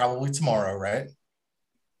out probably tomorrow, right?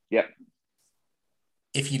 Yep.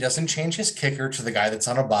 If he doesn't change his kicker to the guy that's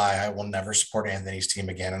on a bye, I will never support Anthony's team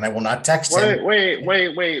again. And I will not text him. Wait.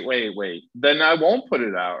 Then I won't put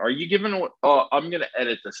it out. Are you giving – I'm going to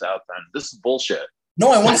edit this out then. This is bullshit.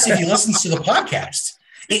 No, I want to see if he listens to the podcast.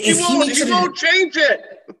 He won't change it.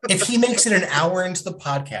 If he makes it an hour into the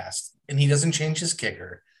podcast and he doesn't change his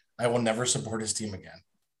kicker, I will never support his team again.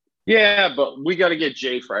 Yeah, but we got to get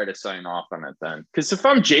Jay Fry to sign off on it then. Because if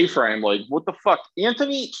I'm Jay Fry, I'm like, what the fuck?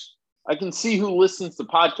 Anthony – I can see who listens to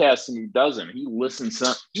podcasts and who doesn't. He listens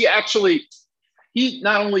to he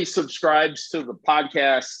not only subscribes to the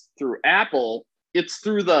podcast through Apple, it's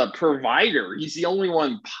through the provider. He's the only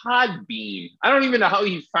one. Podbean. I don't even know how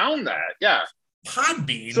he found that. Yeah.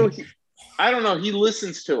 Podbean. So I don't know. He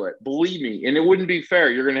listens to it. Believe me. And it wouldn't be fair.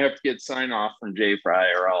 You're going to have to get sign off from Jay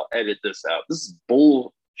Fry or I'll edit this out. This is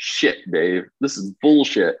bullshit, Dave. This is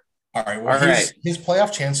bullshit. All right. Well, his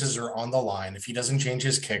playoff chances are on the line. If he doesn't change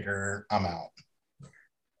his kicker, I'm out.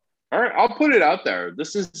 All right, I'll put it out there.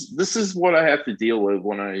 This is what I have to deal with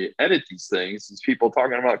when I edit these things. Is people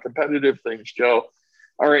talking about competitive things, Joe.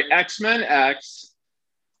 All right, X-Men X.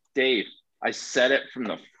 Dave, I said it from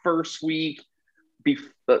the first week.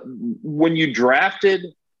 When you drafted,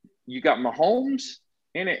 you got Mahomes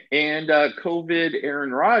and COVID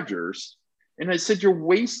Aaron Rodgers. And I said, you're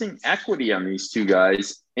wasting equity on these two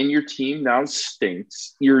guys, and your team now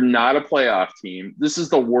stinks. You're not a playoff team. This is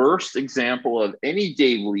the worst example of any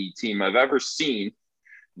Dave Lee team I've ever seen.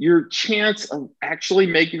 Your chance of actually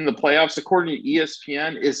making the playoffs, according to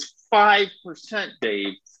ESPN, is 5%,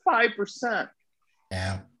 Dave. 5%.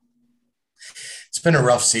 Yeah. It's been a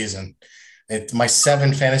rough season. My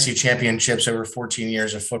 7 fantasy championships over 14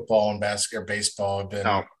 years of football and basketball, baseball have been.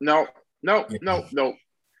 No.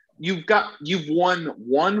 You've won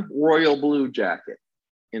one Royal Blue Jacket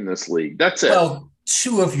in this league. That's it. Well,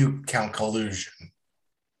 2 of you count collusion.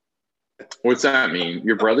 What's that mean?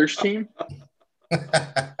 Your brother's team?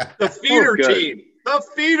 The feeder team. The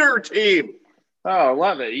feeder team. Oh, I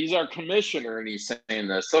love it. He's our commissioner and he's saying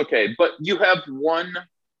this. Okay, but you have one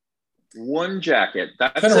jacket.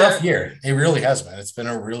 That's been a rough year. It really has been. It's been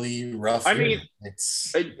a really rough year. I mean,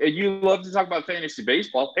 you love to talk about fantasy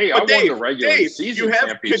baseball. Hey, I won the regular season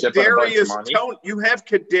championship. You have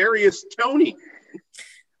Kadarius Toney.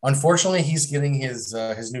 Unfortunately, he's getting his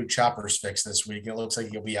new choppers fixed this week. It looks like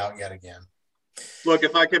he'll be out yet again. Look,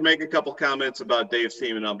 if I could make a couple comments about Dave's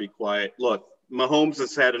team and I'll be quiet. Look, Mahomes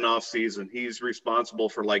has had an off season. He's responsible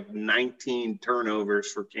for like 19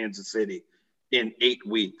 turnovers for Kansas City in 8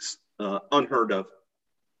 weeks. Unheard of.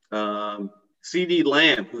 CeeDee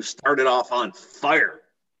Lamb, who started off on fire,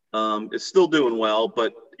 is still doing well,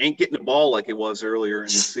 but ain't getting the ball like it was earlier in the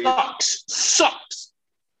season. Sucks.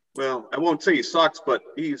 Well, I won't say he sucks, but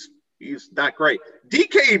he's not great.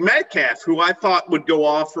 DK Metcalf, who I thought would go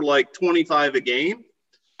off for like 25 a game,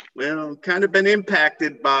 well, kind of been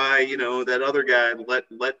impacted by, that other guy.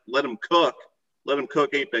 Let him cook. Let him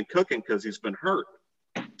cook ain't been cooking because he's been hurt.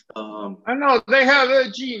 I know they have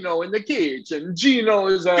a Gino in the kitchen. Gino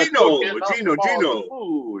is Gino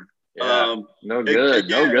food. Yeah, no good.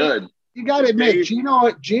 You got to admit,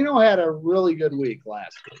 Gino had a really good week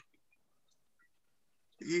last week.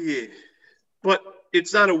 Yeah, but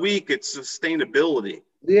it's not a week; it's sustainability.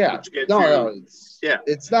 Yeah,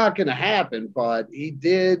 it's not going to happen. But he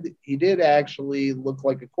did actually look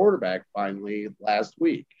like a quarterback finally last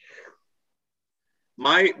week.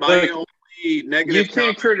 My only negative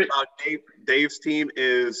comment about Dave's team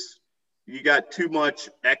is you got too much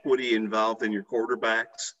equity involved in your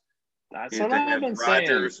quarterbacks. That's what I've been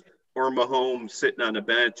Rodgers saying. Or Mahomes sitting on the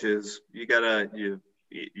bench is you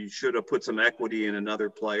should have put some equity in another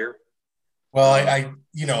player. Well, I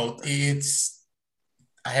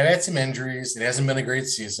have had some injuries. It hasn't been a great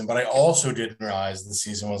season, but I also didn't realize the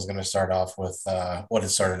season was going to start off with what it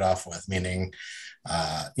started off with, meaning,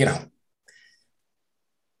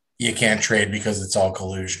 you can't trade because it's all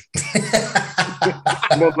collusion.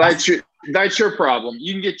 Well, that's your problem.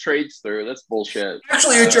 You can get trades through. That's bullshit.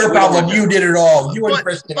 Actually, it's your problem. You did it all. You and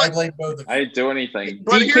Kristen. I blame both of you. I didn't do anything.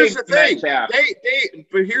 But here's the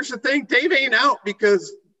thing. Dave ain't out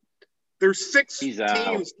because there's 6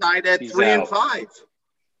 teams tied at 3 and 5.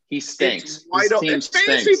 He stinks. It's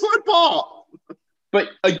fantasy football. But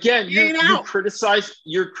again, you're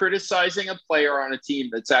criticizing a player on a team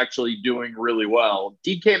that's actually doing really well.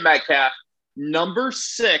 DK Metcalf, number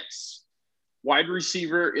 6 wide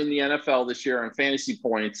receiver in the NFL this year on fantasy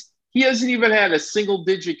points, He hasn't even had a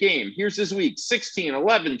single-digit game. Here's his week: 16,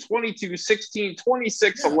 11, 22, 16,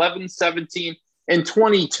 26, 11, 17, and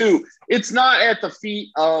 22. It's not at the feet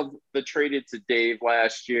of the traded to Dave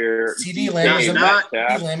last year. CeeDee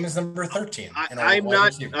Lamb is number 13.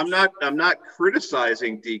 I'm not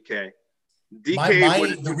criticizing DK.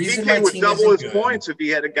 DK would double his points if he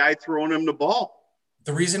had a guy throwing him the ball.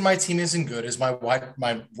 The reason my team isn't good is my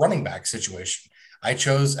running back situation. I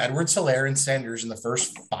chose Edwards-Helaire and Sanders in the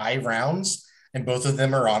first 5 rounds, and both of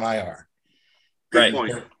them are on IR. Good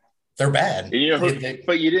point. They're bad.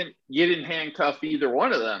 But you didn't handcuff either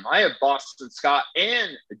one of them. I have Boston Scott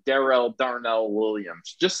and Darnell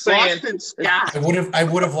Williams. Just saying. Boston Scott. I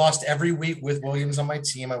would have lost every week with Williams on my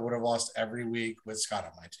team. I would have lost every week with Scott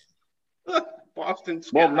on my team. Boston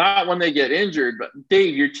Scott. Well, not when they get injured, but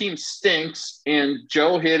Dave, your team stinks, and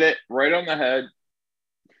Joe hit it right on the head.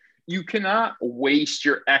 You cannot waste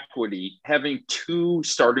your equity having 2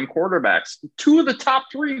 starting quarterbacks, 2 of the top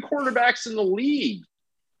 3 quarterbacks in the league.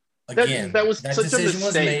 Again, that such decision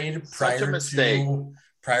was made prior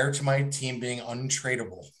to my team being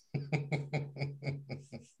untradeable.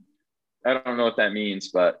 I don't know what that means,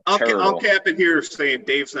 but I'll cap it here saying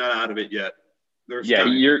Dave's not out of it yet.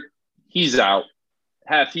 He's out.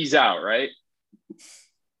 He's out, right?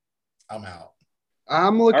 I'm out.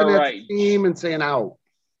 I'm looking at the team and saying out.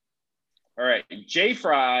 All right, Jay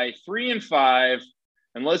Fry, 3-5,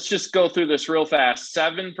 and let's just go through this real fast.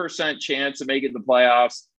 7% chance of making the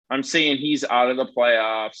playoffs. I'm saying he's out of the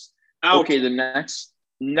playoffs. Out. Okay, the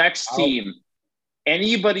next team.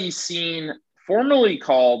 Formerly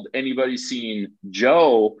called Anybody Seen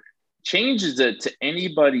Joe, changes it to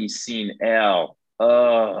Anybody Seen Al.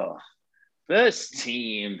 This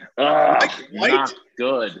team, not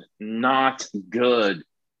good. Not good.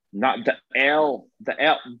 Not the Al.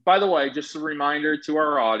 By the way, just a reminder to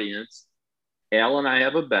our audience, Al and I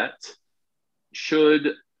have a bet. Should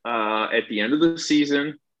at the end of the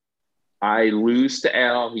season I lose to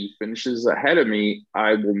Al, he finishes ahead of me,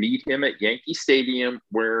 I will meet him at Yankee Stadium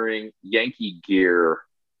wearing Yankee gear.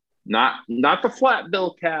 Not the flat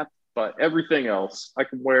bill cap, but everything else. I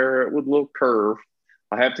can wear it with a little curve.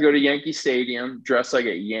 I have to go to Yankee Stadium dressed like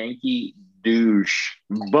a Yankee douche.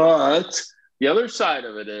 But the other side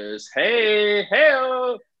of it is, hey,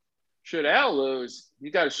 should Al lose,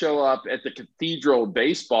 you got to show up at the Cathedral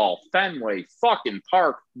Baseball Fenway fucking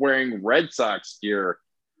Park wearing Red Sox gear.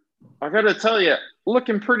 I got to tell you,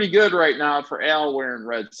 looking pretty good right now for Al wearing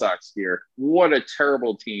Red Sox gear. What a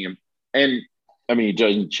terrible team. And, I mean, he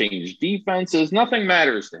doesn't change defenses. Nothing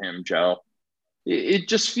matters to him, Joe. It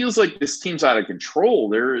just feels like this team's out of control.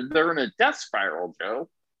 They're in a death spiral, Joe.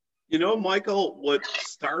 You know, Michael, what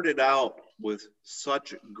started out with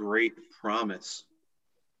such great promise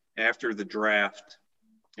after the draft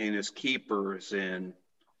and his keepers and,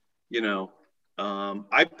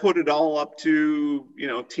 I put it all up to,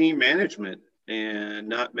 team management and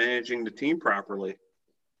not managing the team properly.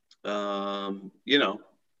 Again,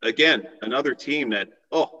 another team that,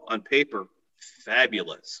 on paper,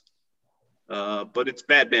 fabulous. But it's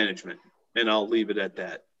bad management, and I'll leave it at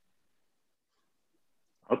that.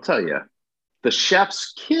 I'll tell you, the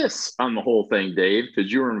chef's kiss on the whole thing, Dave,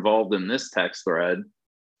 because you were involved in this text thread.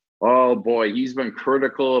 Oh, boy, he's been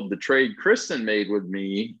critical of the trade Kristen made with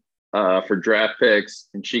me for draft picks,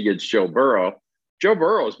 and she gets Joe Burrow. Joe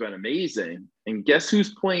Burrow has been amazing. And guess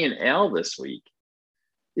who's playing Al this week?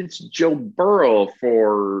 It's Joe Burrow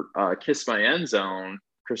for Kiss My End Zone,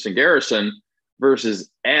 Kristen Garrison, versus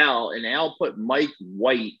Al. And Al put Mike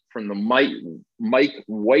White from the Mike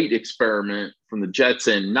White experiment from the Jets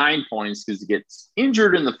in 9 points because he gets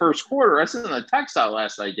injured in the first quarter. I sent a text out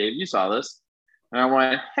last night, Dave. You saw this. And I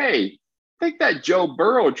went, hey, I think that Joe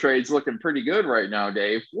Burrow trade's looking pretty good right now,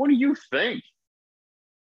 Dave. What do you think?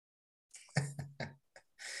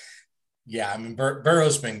 Yeah, I mean,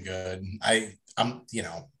 Burrow's been good.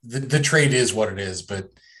 The trade is what it is, but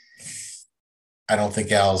I don't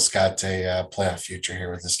think Al's got a playoff future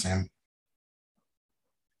here with this team.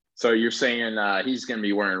 So you're saying he's going to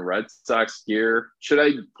be wearing Red Sox gear. Should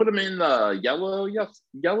I put him in the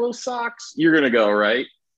yellow socks? You're going to go, right?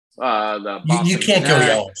 You can't go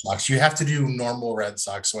yellow Sox. You have to do normal Red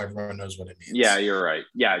Sox so everyone knows what it means. Yeah, you're right.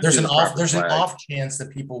 Yeah, there's an off chance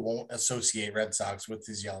that people won't associate Red Sox with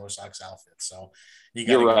these yellow Sox outfits. So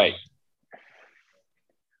you're right.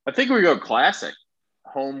 I think we go classic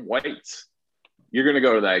home whites. You're going to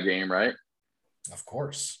go to that game, right? Of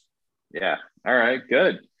course. Yeah. All right.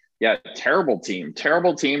 Good. Yeah. Terrible team.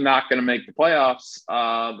 Not going to make the playoffs.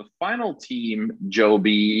 The final team, Joe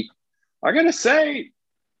B. I got to say,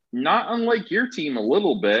 not unlike your team a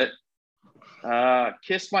little bit.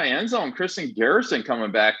 Kiss my end zone. Kristen Garrison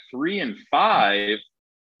coming back 3-5.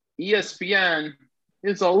 ESPN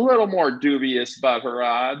is a little more dubious about her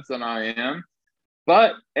odds than I am,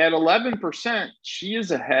 but at 11%, she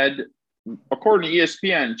is ahead, according to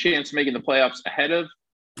ESPN, chance of making the playoffs ahead of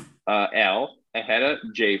Al, ahead of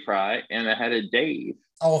J Fry, and ahead of Dave.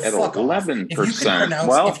 Oh, at fuck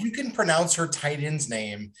 11%. If you can pronounce her tight end's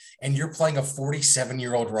name and you're playing a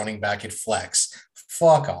 47-year-old running back at flex,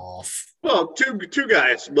 fuck off. Well, two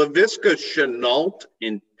guys, LaVisca Chenault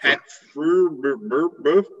and Pat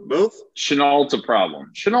both. Chenault's a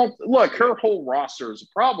problem. Chenault, look, her whole roster is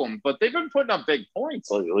a problem, but they've been putting up big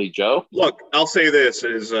points lately, Joe. Look, I'll say this: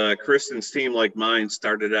 is Kristen's team, like mine,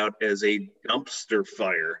 started out as a dumpster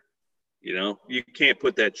fire. You know, you can't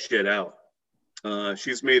put that shit out.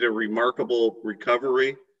 She's made a remarkable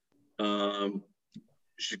recovery.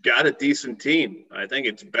 She's got a decent team. I think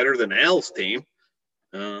it's better than Al's team.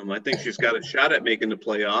 I think she's got a shot at making the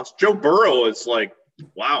playoffs. Joe Burrow is like,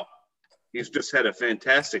 wow, he's just had a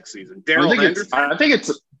fantastic season. Daryl Henderson.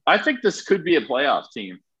 I think this could be a playoff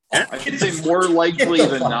team. I should say more likely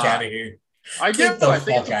than not. Out of here. I think it's a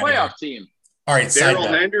playoff team. All right, Daryl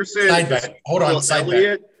Henderson. Side bet. Hold on, side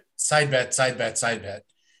bet.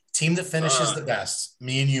 Team that finishes the best.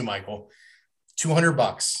 Me and you, Michael.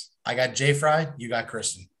 $200. I got J Fry. You got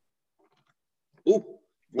Kristen. Ooh.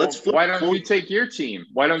 Why don't you take your team?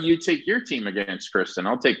 Why don't you take your team against Kristen?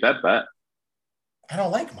 I'll take that bet. I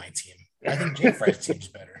don't like my team. I think J Fry's team's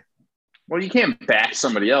better. Well, you can't back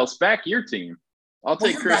somebody else. Back your team. I'll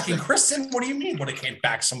take Kristen. Backing Kristen? What do you mean? What, I can't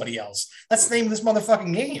back somebody else? That's the name of this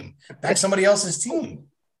motherfucking game. Back somebody else's team.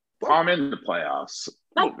 I'm in the playoffs.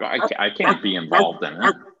 I can't be involved in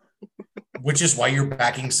it. Which is why you're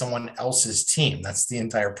backing someone else's team. That's the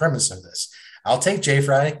entire premise of this. I'll take J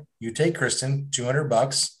Fry. You take Kristen.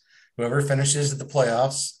 $200. Whoever finishes at the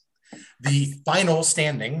playoffs, the final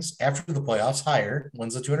standings after the playoffs higher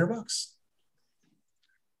wins the $200.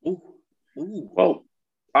 Ooh. Well,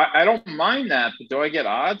 I don't mind that, but do I get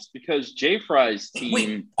odds? Because J Fry's team.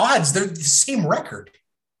 Wait, odds? They're the same record.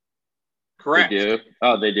 Correct. They do.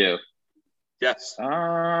 Oh, they do. Yes.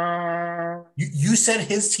 You said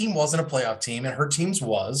his team wasn't a playoff team and her team's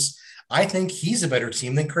was. I think he's a better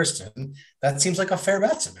team than Kristen. That seems like a fair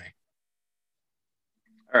bet to me.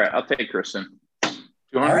 All right, I'll take Kristen.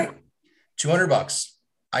 200? All right, $200.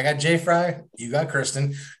 I got J Fry. You got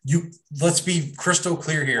Kristen. Let's be crystal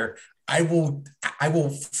clear here. I will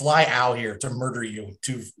fly out here to murder you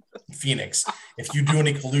to Phoenix if you do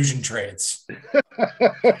any collusion trades.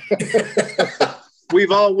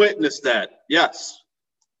 We've all witnessed that. Yes.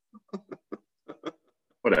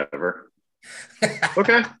 Whatever.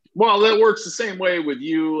 Okay. Well, that works the same way with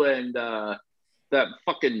you and that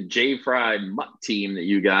fucking J Fry mutt team that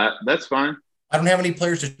you got. That's fine. I don't have any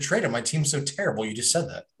players to trade on. My team's so terrible. You just said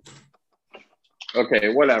that.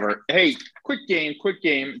 Okay, whatever. Hey, quick game.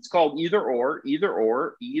 It's called either or.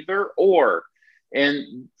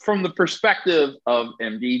 And from the perspective of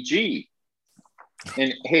MDG.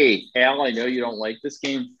 And hey, Al, I know you don't like this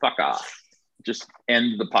game. Fuck off. Just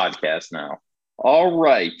end the podcast now. All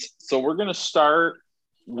right. So we're going to start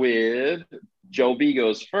with Joe B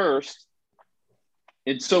goes first.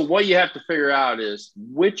 And so what you have to figure out is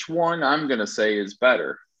which one I'm going to say is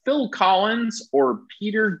better, Phil Collins or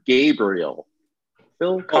Peter Gabriel?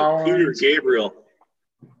 Phil Collins. Peter Gabriel.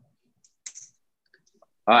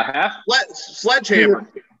 Half? Sledgehammer.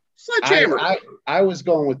 Sledgehammer. I was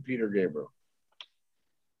going with Peter Gabriel.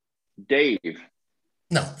 Dave.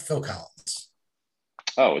 No, Phil Collins.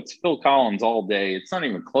 Oh, it's Phil Collins all day. It's not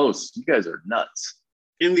even close. You guys are nuts.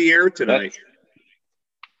 In the air tonight.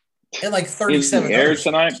 And like 37 in the air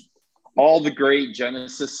tonight. All the great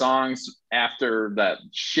Genesis songs after that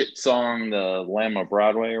shit song, the Lamb of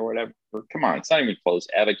Broadway or whatever. Come on, it's not even close.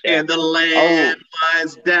 Avocat. And the land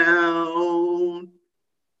lies down.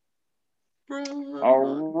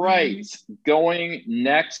 All right. Going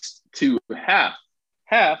next to Hef.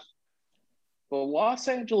 Hef, the Los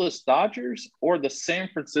Angeles Dodgers or the San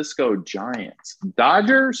Francisco Giants?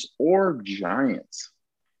 Dodgers or Giants?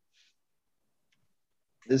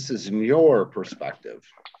 This is in your perspective.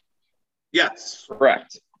 Yes.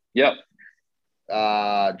 Correct. Yep.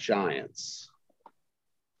 Giants.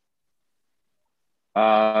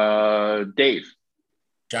 Dave.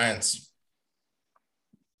 Giants.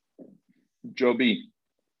 Joe B.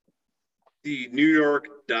 The New York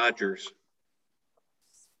Dodgers.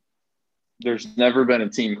 There's never been a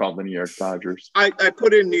team called the New York Dodgers. I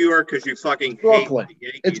put in New York because you fucking Brooklyn. hate the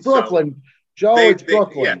Yankees, it's Brooklyn. So Joe, it's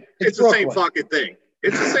Brooklyn. Yeah, it's the same fucking thing.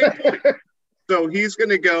 It's the same thing. So he's going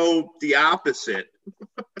to go the opposite.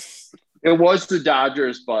 It was the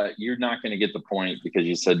Dodgers, but you're not going to get the point because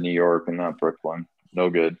you said New York and not Brooklyn. No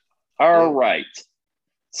good. All right.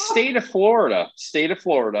 State of Florida.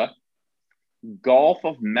 Gulf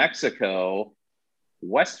of Mexico,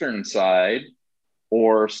 western side,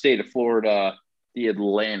 or state of Florida, the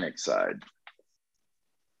Atlantic side?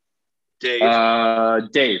 Dave.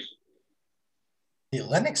 Dave. The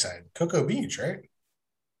Atlantic side, Cocoa Beach, right?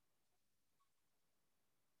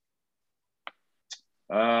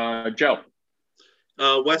 Joe.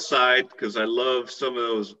 West Side, because I love some of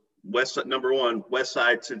those number one, West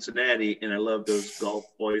Side Cincinnati, and I love those Gulf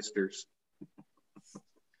oysters.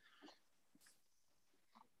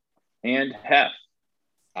 And Hef.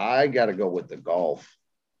 I got to go with the Gulf.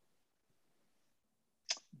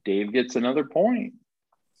 Dave gets another point.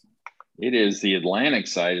 It is the Atlantic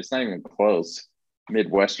side. It's not even close.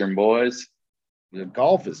 Midwestern boys. The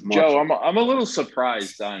Gulf is much. Joe, I'm a little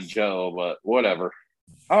surprised on Joe, but whatever.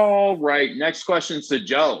 All right. Next question's to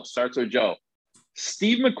Joe. Starts with Joe.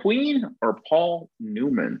 Steve McQueen or Paul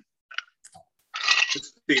Newman?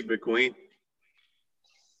 Steve McQueen.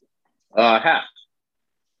 Hef.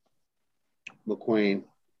 McQueen.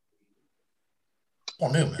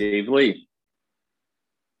 Paul Newman. Dave Lee.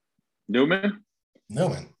 Newman?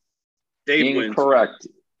 Dave wins. Incorrect.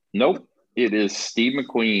 Nope. It is Steve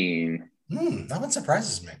McQueen. That one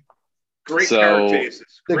surprises me. Great car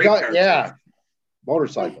chases. Yeah.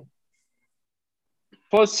 Motorcycle.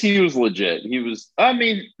 Plus, he was legit. Newman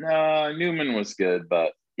was good,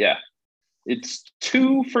 but yeah. It's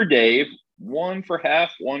 2 for Dave, 1 for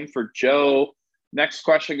Hef, 1 for Joe. Next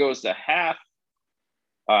question goes to Hef.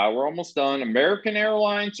 We're almost done. American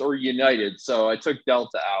Airlines or United? So I took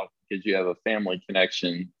Delta out because you have a family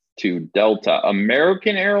connection to Delta.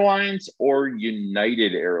 American Airlines or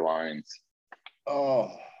United Airlines?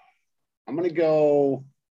 Oh, I'm going to go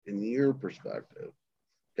in your perspective.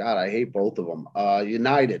 God, I hate both of them.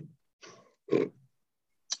 United.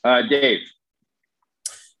 Dave.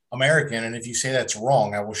 American, and if you say that's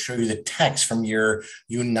wrong, I will show you the text from your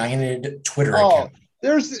United Twitter account.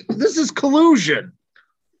 This is collusion.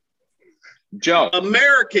 Joe.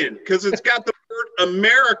 American, because it's got the word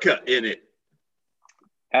America in it.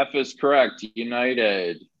 Hef is correct.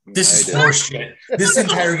 United. This is horseshit. This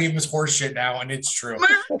entire game is horseshit now, and it's true.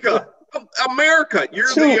 America.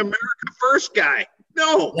 You're the America First guy.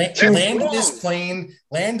 No. Land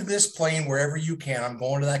this plane wherever you can. I'm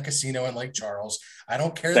going to that casino in Lake Charles. I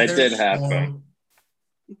don't care. That did happen.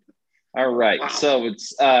 All right. Wow. So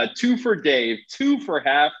it's 2 for Dave, 2 for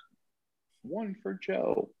Hef, 1 for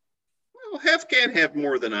Joe. Well, Hef can't have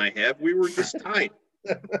more than I have. We were just tied.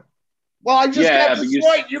 Well, I just got this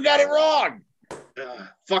right. You got it wrong.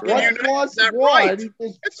 Fucking you. That's not right.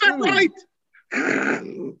 It's not right.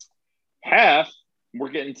 Hef, we're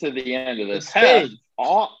getting to the end of this. Hef.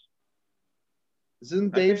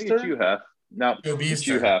 Isn't Dave's turn? You, Hef. No, it's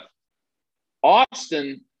you, Hef.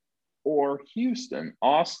 Austin or Houston?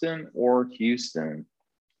 Austin or Houston?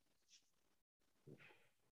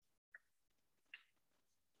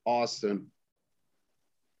 Austin.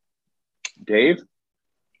 Dave?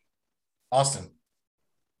 Austin.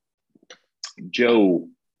 Joe?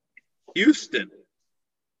 Houston.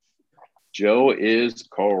 Joe is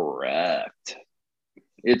correct.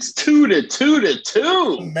 It's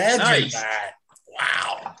 2-2. Imagine that.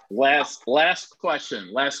 Wow. Last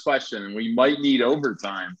question. We might need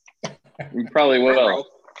overtime. We probably will.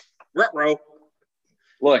 Ruh-roh.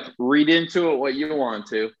 Look, read into it what you want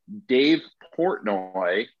to. Dave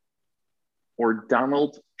Portnoy or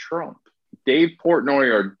Donald Trump? Dave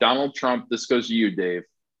Portnoy or Donald Trump? This goes to you, Dave.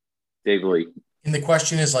 Dave Lee. And the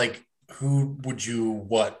question is who would you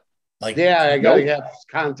what? I gotta have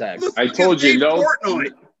contact. I told you no. Portnoy.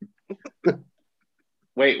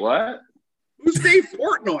 Wait, what? Who's Dave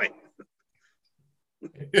Portnoy?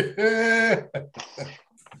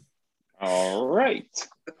 All right.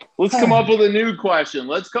 Let's come up with a new question.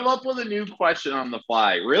 On the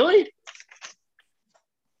fly. Really?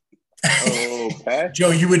 Okay. Joe,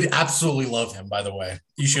 you would absolutely love him, by the way.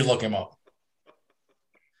 You should look him up.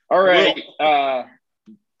 All right.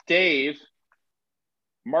 Dave,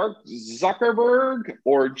 Mark Zuckerberg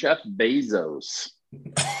or Jeff Bezos?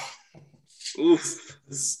 Oof.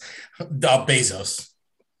 Bezos.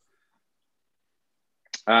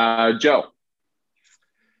 Joe.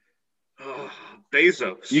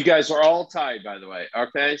 Bezos. You guys are all tied, by the way.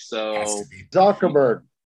 Okay, so Zuckerberg.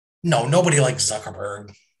 No, nobody likes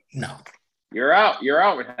Zuckerberg. No. You're out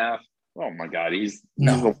with Hef. Oh my God, he's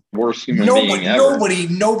the worst human being ever.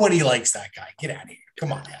 Nobody likes that guy. Get out of here.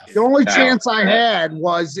 Come on, Hef. The only chance I had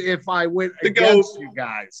was if I went against you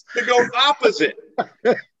guys. To go opposite.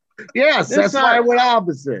 Yes, that's why I went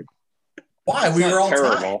opposite. Why? We were all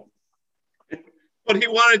terrible. But he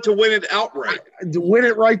wanted to win it outright. To win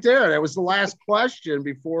it right there. That was the last question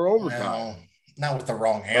before overtime. Well, not with the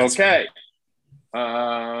wrong answer. Okay.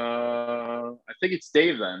 I think it's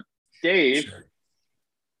Dave then. Dave. Sure.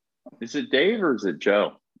 Is it Dave or is it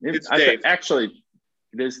Joe? It's Dave. Actually,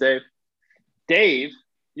 it is Dave. Dave,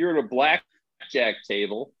 you're at a blackjack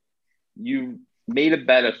table. You made a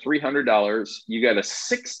bet of $300. You got a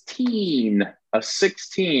 16. A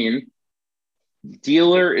 16.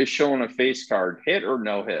 Dealer is showing a face card. Hit or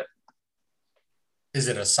no hit? Is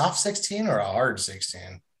it a soft 16 or a hard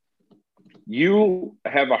 16? You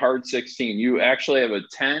have a hard 16. You actually have a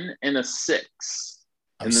 10 and a 6.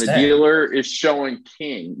 And the staying. Dealer is showing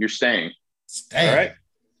king. You're staying. Staying. All right.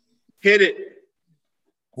 Hit it.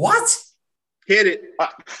 What? Hit it.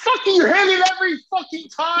 Fucking you hit it every fucking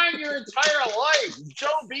time your entire life. Joe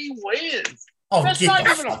B wins. Oh, that's get the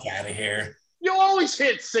fuck out of here. You always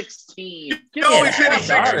hit 16. You always hit a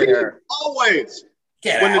 16. Always.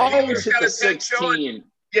 Always hit the 16.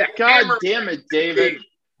 Yeah. God damn it, David.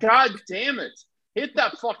 God damn it. Hit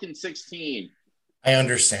that fucking 16. I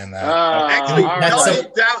understand that. Actually,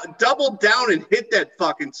 double down and hit that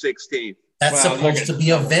fucking 16. That's supposed to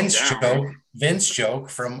be a Vince joke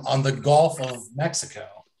from on the Gulf of Mexico.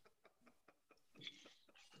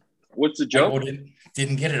 What's the joke?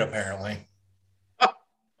 Didn't get it apparently.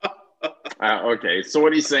 Okay, so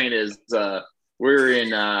what he's saying is we're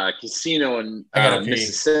in a casino in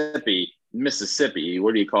Mississippi.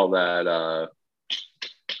 What do you call that?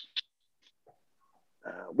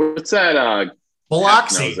 What's that?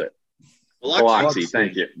 Biloxi. Biloxi.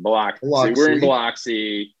 Thank you. Biloxi. We're in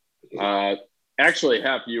Biloxi. Actually,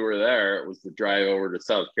 half you were there. It was the drive over to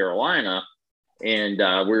South Carolina, and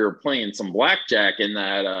we were playing some blackjack in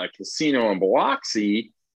that casino in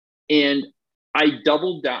Biloxi, and I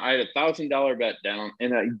doubled down. I had $1,000 bet down,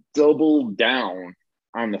 and I doubled down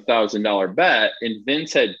on the $1,000 bet, and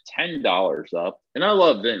Vince had $10 up, and I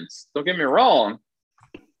love Vince. Don't get me wrong,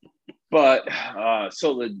 but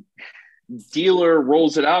so the dealer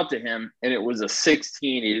rolls it out to him, and it was a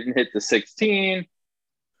 16. He didn't hit the 16.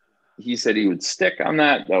 He said he would stick on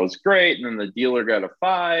that. That was great. And then the dealer got a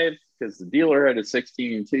 5 because the dealer had a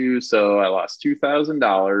 16 too. So I lost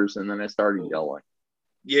 $2,000, and then I started yelling.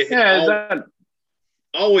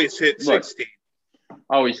 Always hit 16.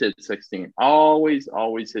 Always hit 16. Always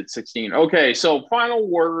hit 16. Okay, so final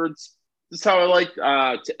words. This is how I like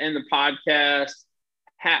to end the podcast.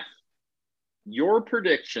 Hef, your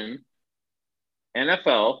prediction,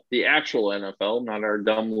 NFL, the actual NFL, not our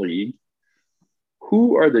dumb league.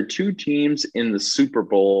 Who are the two teams in the Super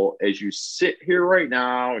Bowl as you sit here right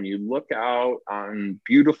now and you look out on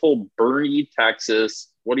beautiful Bernie, Texas?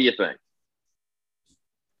 What do you think?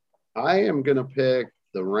 I am going to pick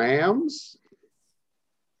the Rams.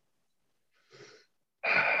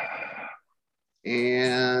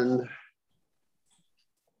 And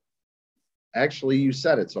actually, you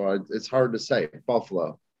said it, so it's hard to say.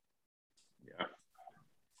 Buffalo. Yeah.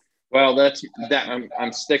 Well, that's that.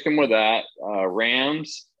 I'm sticking with that.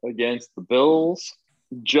 Rams against the Bills.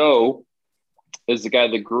 Joe is the guy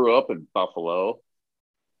that grew up in Buffalo,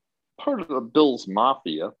 part of the Bills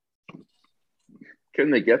Mafia. Can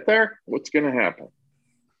they get there? What's going to happen?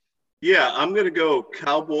 Yeah, I'm going to go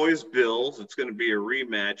Cowboys Bills. It's going to be a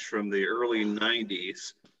rematch from the early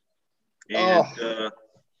 90s. And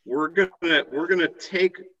we're going to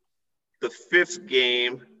take the 5th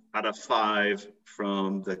game out of 5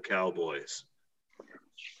 from the Cowboys.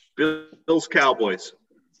 Bills Cowboys.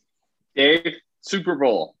 Dave, Super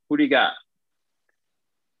Bowl. Who do you got?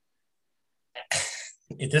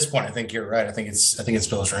 At this point, I think you're right. I think it's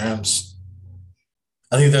Bills Rams.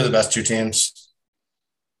 I think they're the best two teams.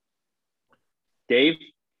 Dave,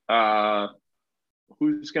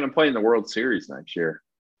 who's going to play in the World Series next year?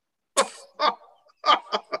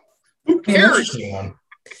 Who cares?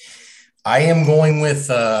 I am going with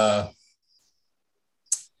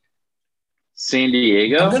San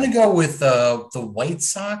Diego. I'm going to go with the White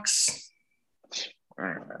Sox. All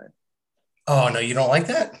right. Oh, no, you don't like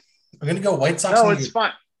that? I'm going to go White Sox. No, it's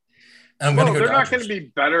fine. They're not going to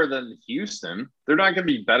be better than Houston. They're not going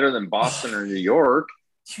to be better than Boston or New York.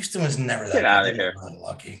 Houston was never that. Get out of here.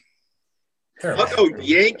 Unlucky. I'll go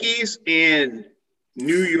Yankees and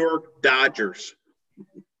New York Dodgers.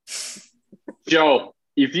 Joe,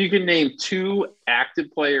 if you can name 2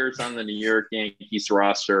 active players on the New York Yankees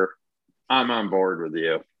roster, I'm on board with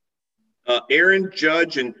you. Aaron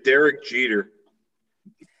Judge and Derek Jeter.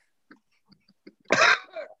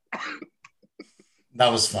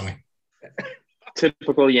 That was funny.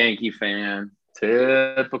 Typical Yankee fan.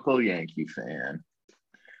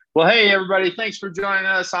 Well, hey, everybody. Thanks for joining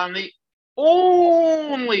us on the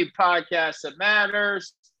only podcast that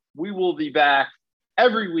matters. We will be back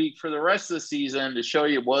every week for the rest of the season to show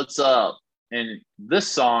you what's up. And this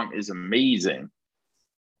song is amazing.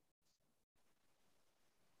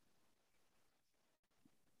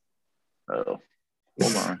 Oh,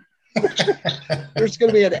 hold on. There's going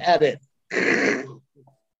to be an edit.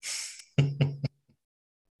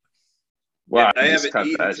 Wow, I haven't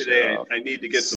eaten today. I need to get some